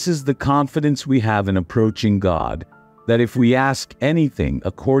 this is the confidence we have in approaching God, that if we ask anything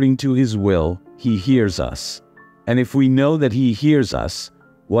according to His will, He hears us. And if we know that He hears us,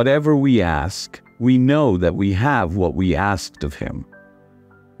 whatever we ask, we know that we have what we asked of Him.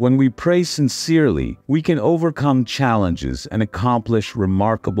 When we pray sincerely, we can overcome challenges and accomplish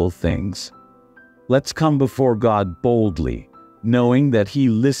remarkable things. Let's come before God boldly, knowing that He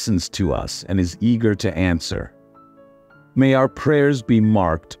listens to us and is eager to answer. May our prayers be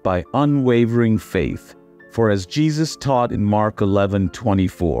marked by unwavering faith, for as Jesus taught in Mark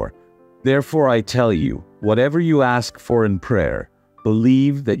 11:24, "Therefore I tell you, whatever you ask for in prayer,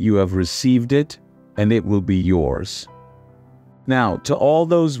 believe that you have received it, and it will be yours." Now, to all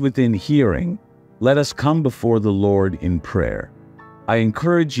those within hearing, let us come before the Lord in prayer. I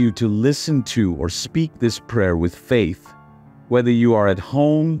encourage you to listen to or speak this prayer with faith. Whether you are at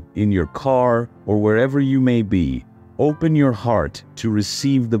home, in your car, or wherever you may be, open your heart to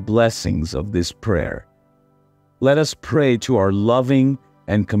receive the blessings of this prayer. Let us pray to our loving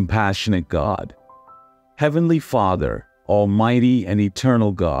and compassionate God. Heavenly Father, Almighty and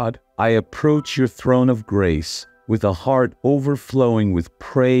eternal God, I approach your throne of grace with a heart overflowing with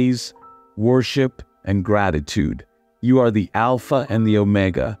praise, worship, and gratitude. You are the Alpha and the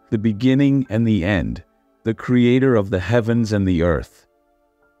Omega, the beginning and the end, the Creator of the heavens and the earth.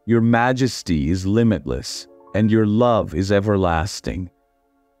 Your majesty is limitless, and your love is everlasting.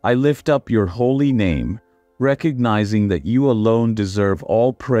 I lift up your holy name, recognizing that you alone deserve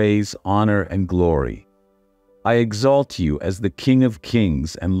all praise, honor, and glory. I exalt you as the King of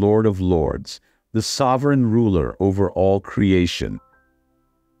Kings and Lord of Lords, the sovereign ruler over all creation.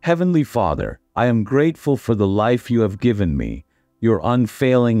 Heavenly Father, I am grateful for the life you have given me, your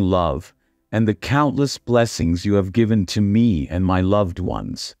unfailing love, and the countless blessings you have given to me and my loved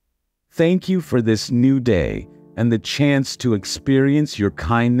ones. Thank you for this new day and the chance to experience your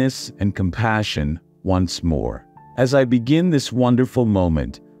kindness and compassion once more. As I begin this wonderful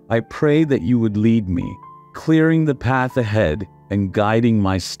moment, I pray that you would lead me, clearing the path ahead and guiding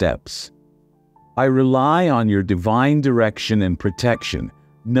my steps. I rely on your divine direction and protection,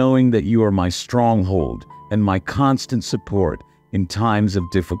 knowing that you are my stronghold and my constant support in times of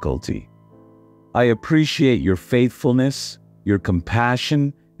difficulty. I appreciate your faithfulness, your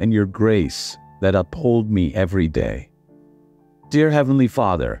compassion, and your grace that uphold me every day. Dear Heavenly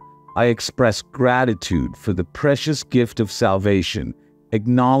Father, I express gratitude for the precious gift of salvation,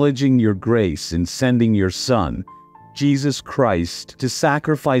 acknowledging your grace in sending your Son, Jesus Christ, to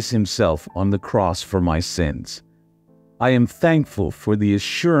sacrifice Himself on the cross for my sins. I am thankful for the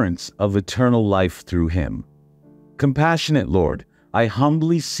assurance of eternal life through Him. Compassionate Lord, I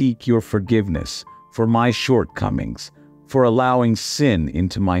humbly seek your forgiveness for my shortcomings, for allowing sin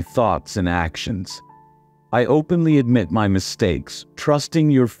into my thoughts and actions. I openly admit my mistakes, trusting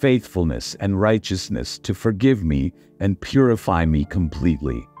your faithfulness and righteousness to forgive me and purify me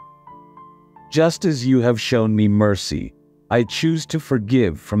completely. Just as you have shown me mercy, I choose to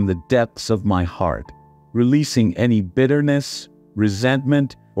forgive from the depths of my heart, releasing any bitterness,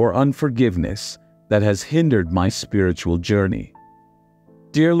 resentment, or unforgiveness that has hindered my spiritual journey.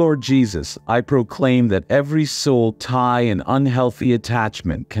 Dear Lord Jesus, I proclaim that every soul tie and unhealthy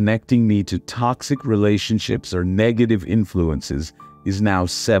attachment connecting me to toxic relationships or negative influences is now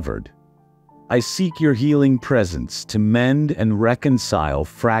severed. I seek your healing presence to mend and reconcile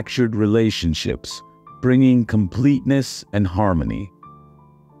fractured relationships, bringing completeness and harmony.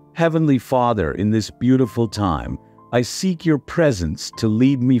 Heavenly Father, in this beautiful time, I seek your presence to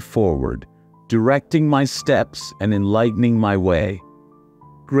lead me forward, directing my steps and enlightening my way.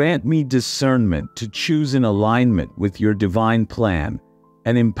 Grant me discernment to choose in alignment with your divine plan,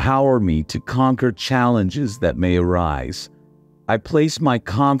 and empower me to conquer challenges that may arise. I place my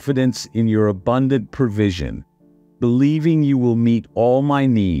confidence in your abundant provision, believing you will meet all my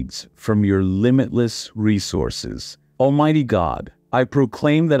needs from your limitless resources. Almighty God, I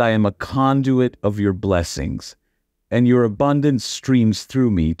proclaim that I am a conduit of your blessings. and your abundance streams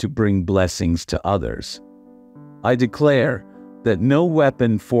through me to bring blessings to others. I declare that no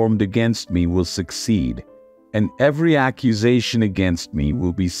weapon formed against me will succeed, and every accusation against me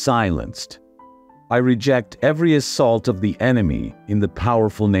will be silenced. I reject every assault of the enemy in the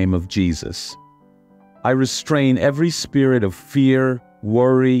powerful name of Jesus. I restrain every spirit of fear,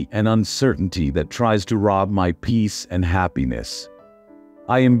 worry, and uncertainty that tries to rob my peace and happiness.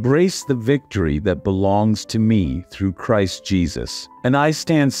 I embrace the victory that belongs to me through Christ Jesus, and I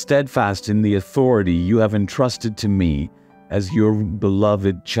stand steadfast in the authority you have entrusted to me as your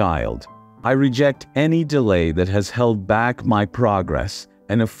beloved child. I reject any delay that has held back my progress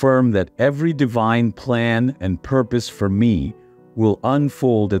and affirm that every divine plan and purpose for me will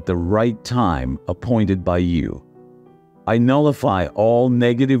unfold at the right time appointed by you. I nullify all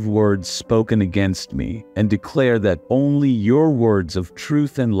negative words spoken against me and declare that only your words of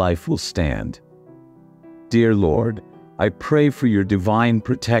truth and life will stand. Dear Lord, I pray for your divine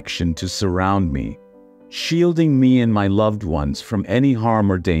protection to surround me, shielding me and my loved ones from any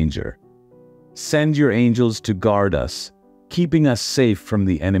harm or danger. Send your angels to guard us, keeping us safe from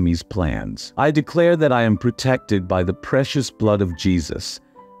the enemy's plans. I declare that I am protected by the precious blood of Jesus,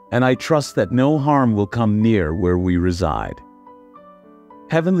 and I trust that no harm will come near where we reside.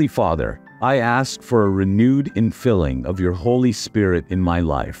 Heavenly Father, I ask for a renewed infilling of your Holy Spirit in my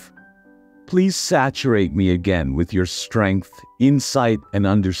life. Please saturate me again with your strength, insight, and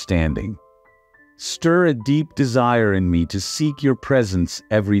understanding. Stir a deep desire in me to seek your presence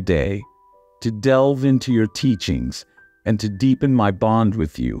every day, to delve into your teachings, and to deepen my bond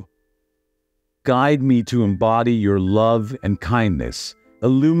with you. Guide me to embody your love and kindness,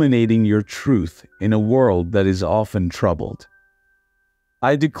 illuminating your truth in a world that is often troubled.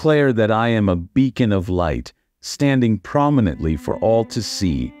 I declare that I am a beacon of light, standing prominently for all to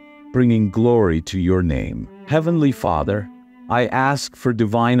see, bringing glory to your name. Heavenly Father, I ask for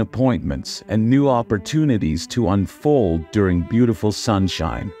divine appointments and new opportunities to unfold during beautiful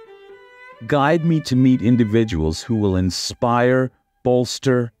sunshine. Guide me to meet individuals who will inspire,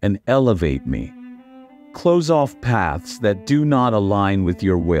 bolster, and elevate me. Close off paths that do not align with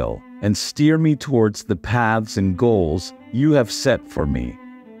your will, and steer me towards the paths and goals you have set for me.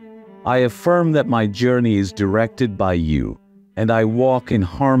 I affirm that my journey is directed by you, and I walk in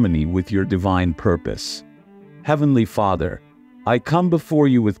harmony with your divine purpose. Heavenly Father, I come before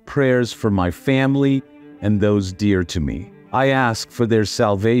you with prayers for my family and those dear to me. I ask for their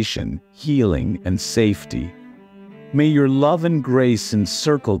salvation, healing, and safety. May your love and grace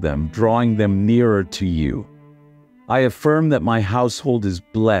encircle them, drawing them nearer to you. I affirm that my household is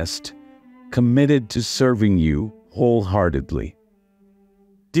blessed, committed to serving you wholeheartedly.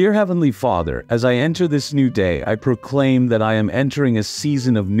 Dear Heavenly Father, as I enter this new day, I proclaim that I am entering a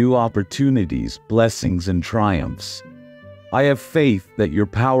season of new opportunities, blessings, and triumphs. I have faith that your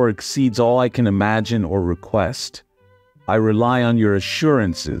power exceeds all I can imagine or request. I rely on your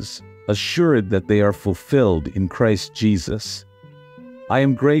assurances, assured that they are fulfilled in Christ Jesus. I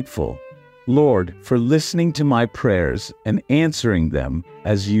am grateful, Lord, for listening to my prayers and answering them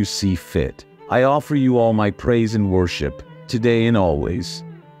as you see fit. I offer you all my praise and worship, today and always.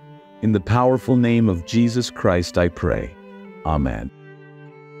 In the powerful name of Jesus Christ I pray. Amen.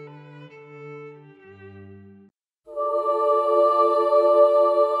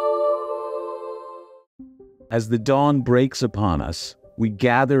 As the dawn breaks upon us, we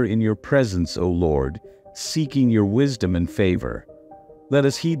gather in your presence, O Lord, seeking your wisdom and favor. Let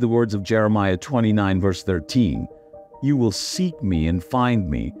us heed the words of Jeremiah 29 verse 13. You will seek me and find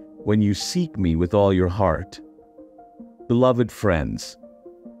me when you seek me with all your heart. Beloved friends,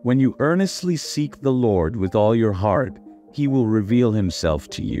 when you earnestly seek the Lord with all your heart, he will reveal himself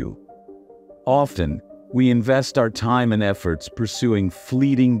to you. Often, we invest our time and efforts pursuing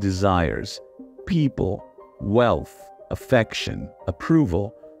fleeting desires, people, wealth, affection,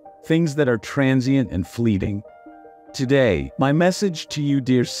 approval, things that are transient and fleeting. Today, my message to you,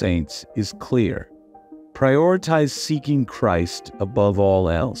 dear saints, is clear. Prioritize seeking Christ above all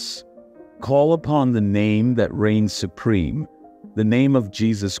else. Call upon the name that reigns supreme, the name of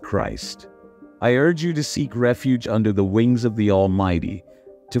Jesus Christ. I urge you to seek refuge under the wings of the Almighty,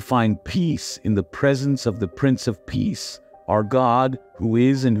 to find peace in the presence of the Prince of Peace, our God, who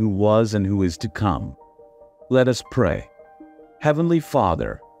is and who was and who is to come. Let us pray. Heavenly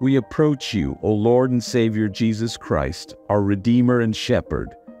Father, we approach you, O Lord and Savior Jesus Christ, our Redeemer and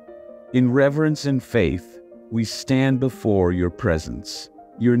Shepherd. In reverence and faith, we stand before your presence.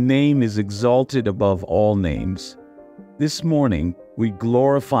 Your name is exalted above all names. This morning, we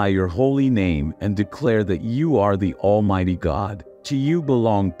glorify your holy name and declare that you are the Almighty God. To you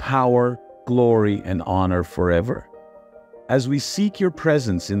belong power, glory, and honor forever. As we seek your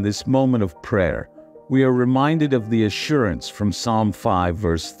presence in this moment of prayer, we are reminded of the assurance from Psalm 5,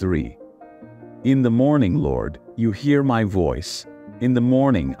 verse 3. In the morning, Lord, you hear my voice. In the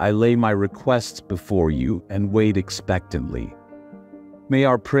morning I lay my requests before you and wait expectantly. May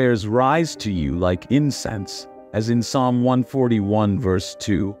our prayers rise to you like incense, as in Psalm 141, verse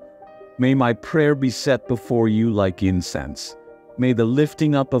 2. May my prayer be set before you like incense. May the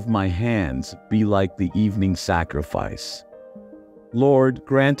lifting up of my hands be like the evening sacrifice. Lord,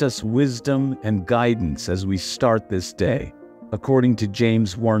 grant us wisdom and guidance as we start this day, according to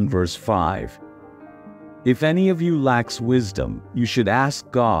James 1, verse 5. If any of you lacks wisdom, you should ask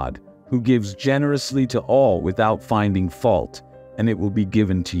God, who gives generously to all without finding fault, and it will be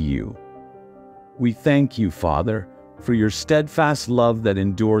given to you. We thank you, Father, for your steadfast love that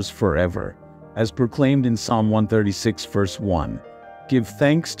endures forever, as proclaimed in Psalm 136, verse 1. Give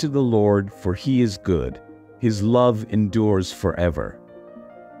thanks to the Lord, for he is good. His love endures forever.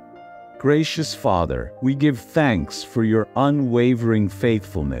 Gracious Father, we give thanks for your unwavering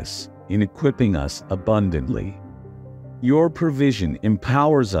faithfulness in equipping us abundantly. Your provision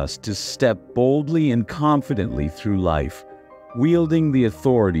empowers us to step boldly and confidently through life, wielding the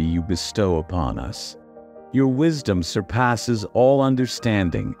authority you bestow upon us. Your wisdom surpasses all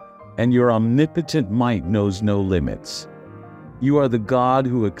understanding, and your omnipotent might knows no limits. You are the God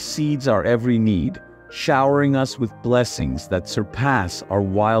who exceeds our every need, showering us with blessings that surpass our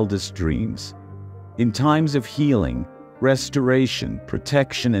wildest dreams. In times of healing, restoration,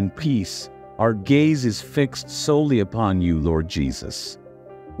 protection, and peace, our gaze is fixed solely upon you, Lord Jesus.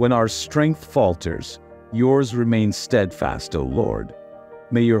 When our strength falters, yours remains steadfast, O Lord.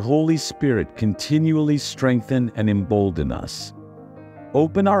 May your Holy Spirit continually strengthen and embolden us.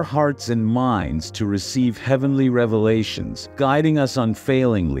 Open our hearts and minds to receive heavenly revelations, guiding us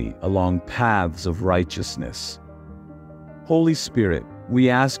unfailingly along paths of righteousness. Holy Spirit, we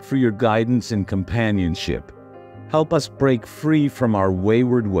ask for your guidance and companionship. Help us break free from our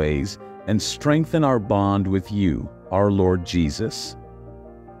wayward ways and strengthen our bond with you, our Lord Jesus.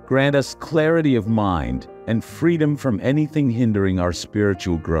 Grant us clarity of mind and freedom from anything hindering our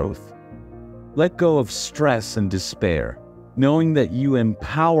spiritual growth. Let go of stress and despair, knowing that you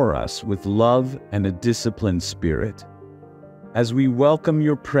empower us with love and a disciplined spirit. As we welcome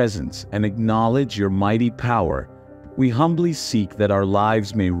your presence and acknowledge your mighty power, we humbly seek that our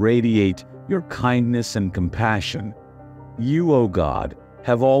lives may radiate your kindness and compassion. You, O God,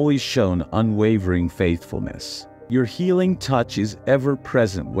 have always shown unwavering faithfulness. Your healing touch is ever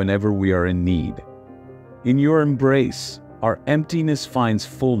present whenever we are in need. In your embrace, our emptiness finds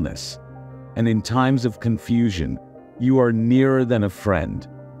fullness, and in times of confusion, you are nearer than a friend,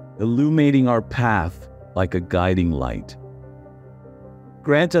 illuminating our path like a guiding light.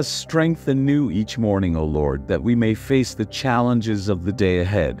 Grant us strength anew each morning, O Lord, that we may face the challenges of the day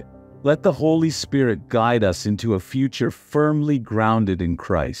ahead. Let the Holy Spirit guide us into a future firmly grounded in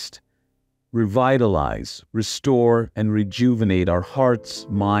Christ. Revitalize, restore, and rejuvenate our hearts,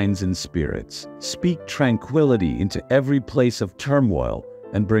 minds, and spirits. Speak tranquility into every place of turmoil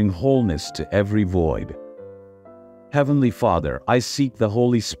and bring wholeness to every void. Heavenly Father, I seek the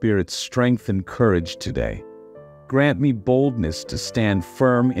Holy Spirit's strength and courage today. Grant me boldness to stand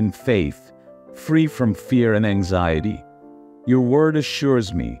firm in faith, free from fear and anxiety. Your word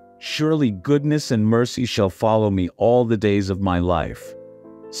assures me, surely goodness and mercy shall follow me all the days of my life.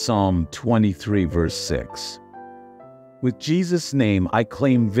 Psalm 23, verse 6. With Jesus' name, I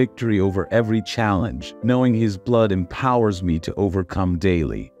claim victory over every challenge, knowing his blood empowers me to overcome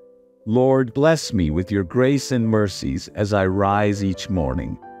daily. Lord, bless me with your grace and mercies as I rise each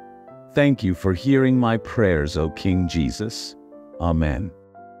morning. Thank you for hearing my prayers, O King Jesus. Amen.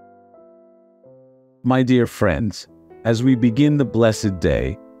 My dear friends, as we begin the blessed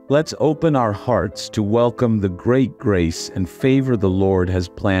day, let's open our hearts to welcome the great grace and favor the Lord has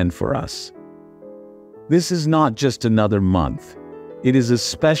planned for us. This is not just another month. It is a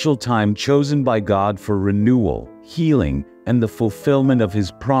special time chosen by God for renewal, healing, and the fulfillment of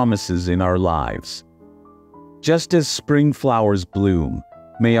his promises in our lives. Just as spring flowers bloom,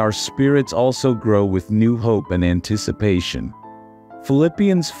 may our spirits also grow with new hope and anticipation.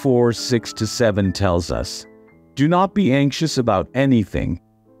 Philippians 4:6-7 tells us, "Do not be anxious about anything,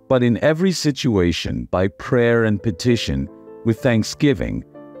 but in every situation, by prayer and petition, with thanksgiving,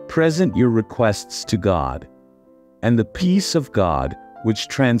 present your requests to God. And the peace of God, which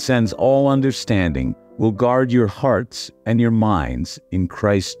transcends all understanding, will guard your hearts and your minds in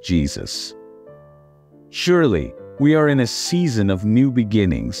Christ Jesus." Surely, we are in a season of new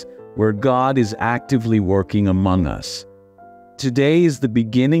beginnings, where God is actively working among us. Today is the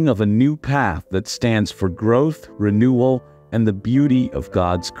beginning of a new path that stands for growth, renewal, and the beauty of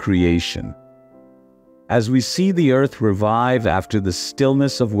God's creation. As we see the earth revive after the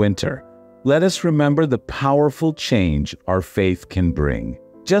stillness of winter, let us remember the powerful change our faith can bring.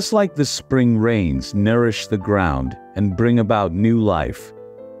 Just like the spring rains nourish the ground and bring about new life,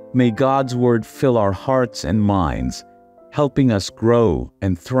 may God's word fill our hearts and minds, helping us grow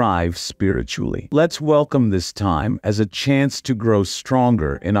and thrive spiritually. Let's welcome this time as a chance to grow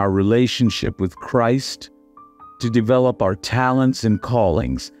stronger in our relationship with Christ, to develop our talents and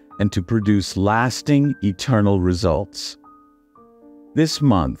callings, and to produce lasting, eternal results. This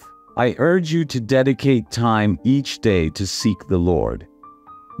month, I urge you to dedicate time each day to seek the Lord.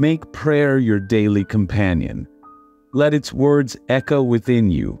 Make prayer your daily companion. Let its words echo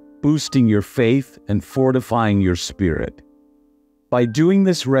within you, boosting your faith and fortifying your spirit. By doing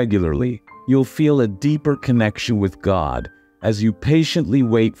this regularly, you'll feel a deeper connection with God as you patiently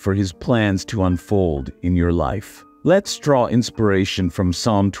wait for His plans to unfold in your life. Let's draw inspiration from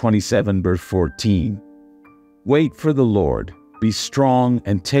Psalm 27, verse 14. Wait for the Lord, be strong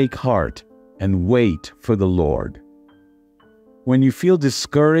and take heart, and wait for the Lord. When you feel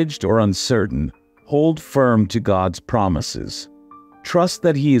discouraged or uncertain, hold firm to God's promises. Trust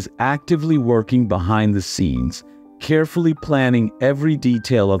that He is actively working behind the scenes, carefully planning every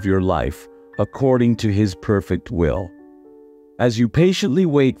detail of your life according to His perfect will. As you patiently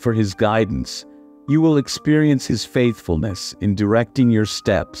wait for His guidance, you will experience His faithfulness in directing your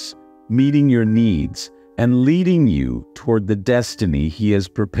steps, meeting your needs, and leading you toward the destiny He has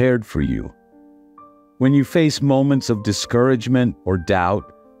prepared for you. When you face moments of discouragement or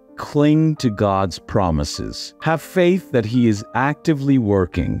doubt, cling to God's promises. Have faith that He is actively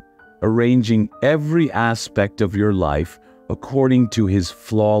working, arranging every aspect of your life according to His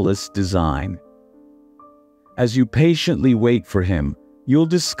flawless design. As you patiently wait for Him, you'll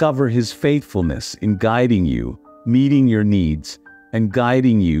discover His faithfulness in guiding you, meeting your needs, and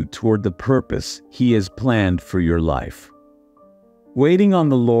guiding you toward the purpose He has planned for your life. Waiting on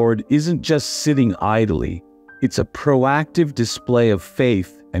the Lord isn't just sitting idly, it's a proactive display of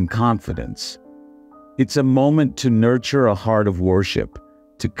faith and confidence. It's a moment to nurture a heart of worship,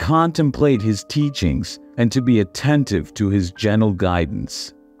 to contemplate His teachings, and to be attentive to His gentle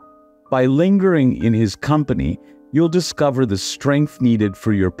guidance. By lingering in His company, you'll discover the strength needed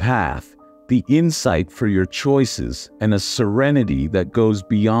for your path, the insight for your choices, and a serenity that goes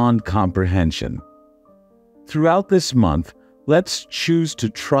beyond comprehension. Throughout this month, let's choose to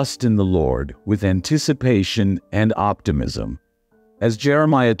trust in the Lord with anticipation and optimism. As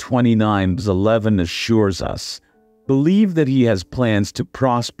Jeremiah 29:11 assures us, believe that He has plans to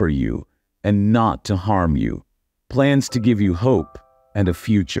prosper you and not to harm you, plans to give you hope and a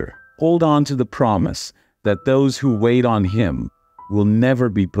future. Hold on to the promise that those who wait on Him will never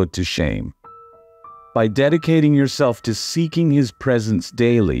be put to shame. By dedicating yourself to seeking His presence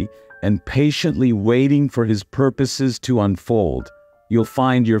daily and patiently waiting for His purposes to unfold, you'll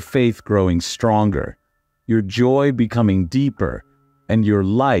find your faith growing stronger, your joy becoming deeper, and your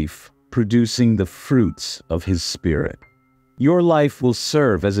life producing the fruits of His Spirit. Your life will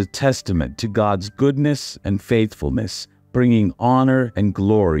serve as a testament to God's goodness and faithfulness, bringing honor and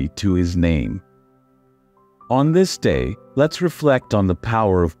glory to His name. On this day, let's reflect on the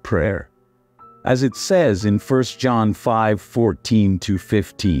power of prayer. As it says in 1 John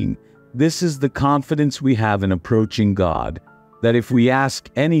 5:14-15, this is the confidence we have in approaching God, that if we ask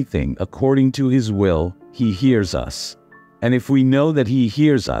anything according to His will, He hears us. And if we know that He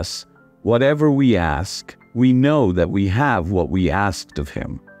hears us, whatever we ask, we know that we have what we asked of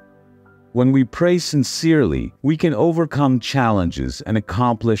Him. When we pray sincerely, we can overcome challenges and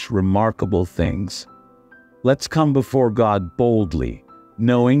accomplish remarkable things. Let's come before God boldly,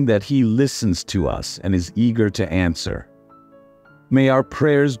 knowing that He listens to us and is eager to answer. May our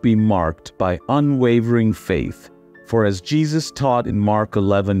prayers be marked by unwavering faith, for as Jesus taught in Mark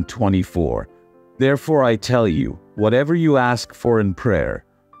 11:24, "Therefore I tell you, whatever you ask for in prayer,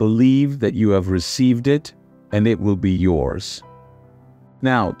 believe that you have received it, and it will be yours."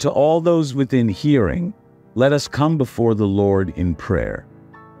 Now, to all those within hearing, let us come before the Lord in prayer.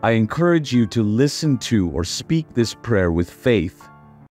 I encourage you to listen to or speak this prayer with faith,